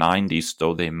 very 90s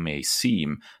though they may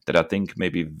seem, that I think may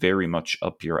be very much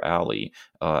up your alley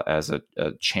as a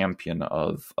champion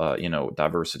of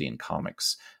diversity in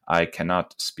comics. I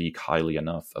cannot speak highly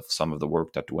enough of some of the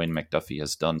work that Dwayne McDuffie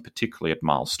has done, particularly at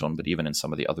Milestone, but even in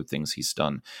some of the other things he's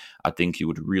done. I think you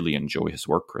would really enjoy his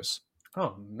work, Chris.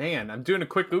 Oh man, I'm doing a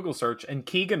quick Google search, and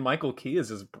Keegan Michael Key is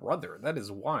his brother. That is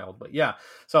wild, but yeah.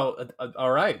 So,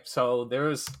 all right. So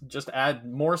there's just add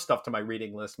more stuff to my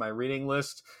reading list.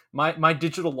 My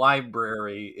digital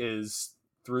library is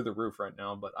through the roof right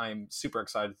now, but I'm super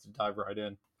excited to dive right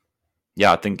in.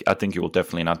 Yeah, I think you will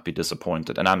definitely not be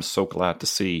disappointed, and I'm so glad to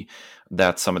see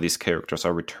that some of these characters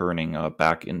are returning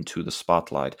back into the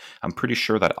spotlight. I'm pretty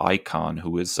sure that Icon,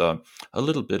 who is a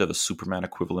little bit of a Superman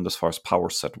equivalent as far as power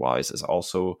set wise, is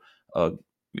also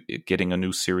getting a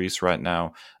new series right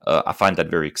now. I find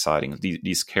that very exciting.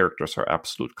 These characters are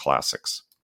absolute classics.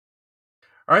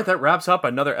 All right, that wraps up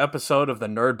another episode of the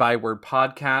Nerd Byword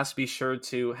podcast. Be sure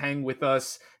to hang with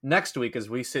us next week as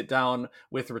we sit down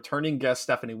with returning guest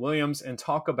Stephanie Williams and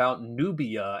talk about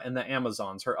Nubia and the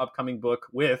Amazons, her upcoming book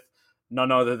with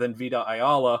none other than Vita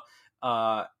Ayala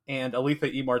and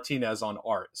Aletha E. Martinez on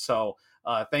art. So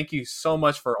thank you so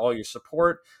much for all your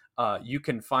support. You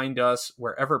can find us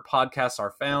wherever podcasts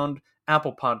are found.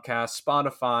 Apple Podcasts,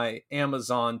 Spotify,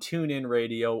 Amazon, TuneIn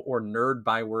Radio, or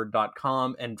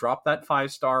nerdbyword.com, and drop that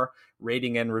 5-star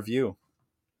rating and review.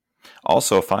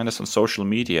 Also, find us on social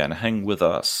media and hang with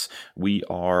us. We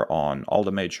are on all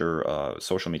the major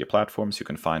social media platforms. You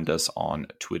can find us on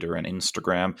Twitter and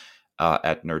Instagram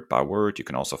at Nerd by Word. You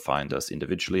can also find us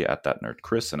individually at That Nerd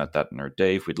Chris and at That Nerd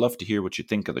Dave. We'd love to hear what you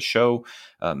think of the show.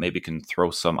 Maybe you can throw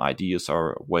some ideas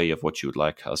our way of what you would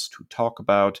like us to talk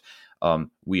about.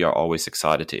 We are always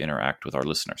excited to interact with our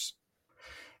listeners.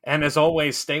 And as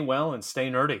always, stay well and stay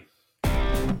nerdy.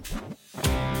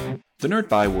 The Nerd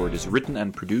Byword is written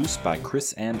and produced by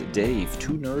Chris and Dave,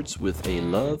 two nerds with a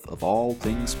love of all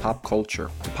things pop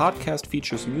culture. The podcast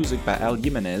features music by Al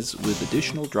Jimenez with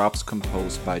additional drops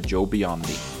composed by Joe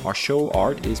Biondi. Our show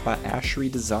art is by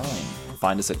Ashery Design.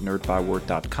 Find us at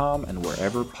nerdbyword.com and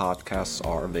wherever podcasts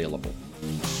are available.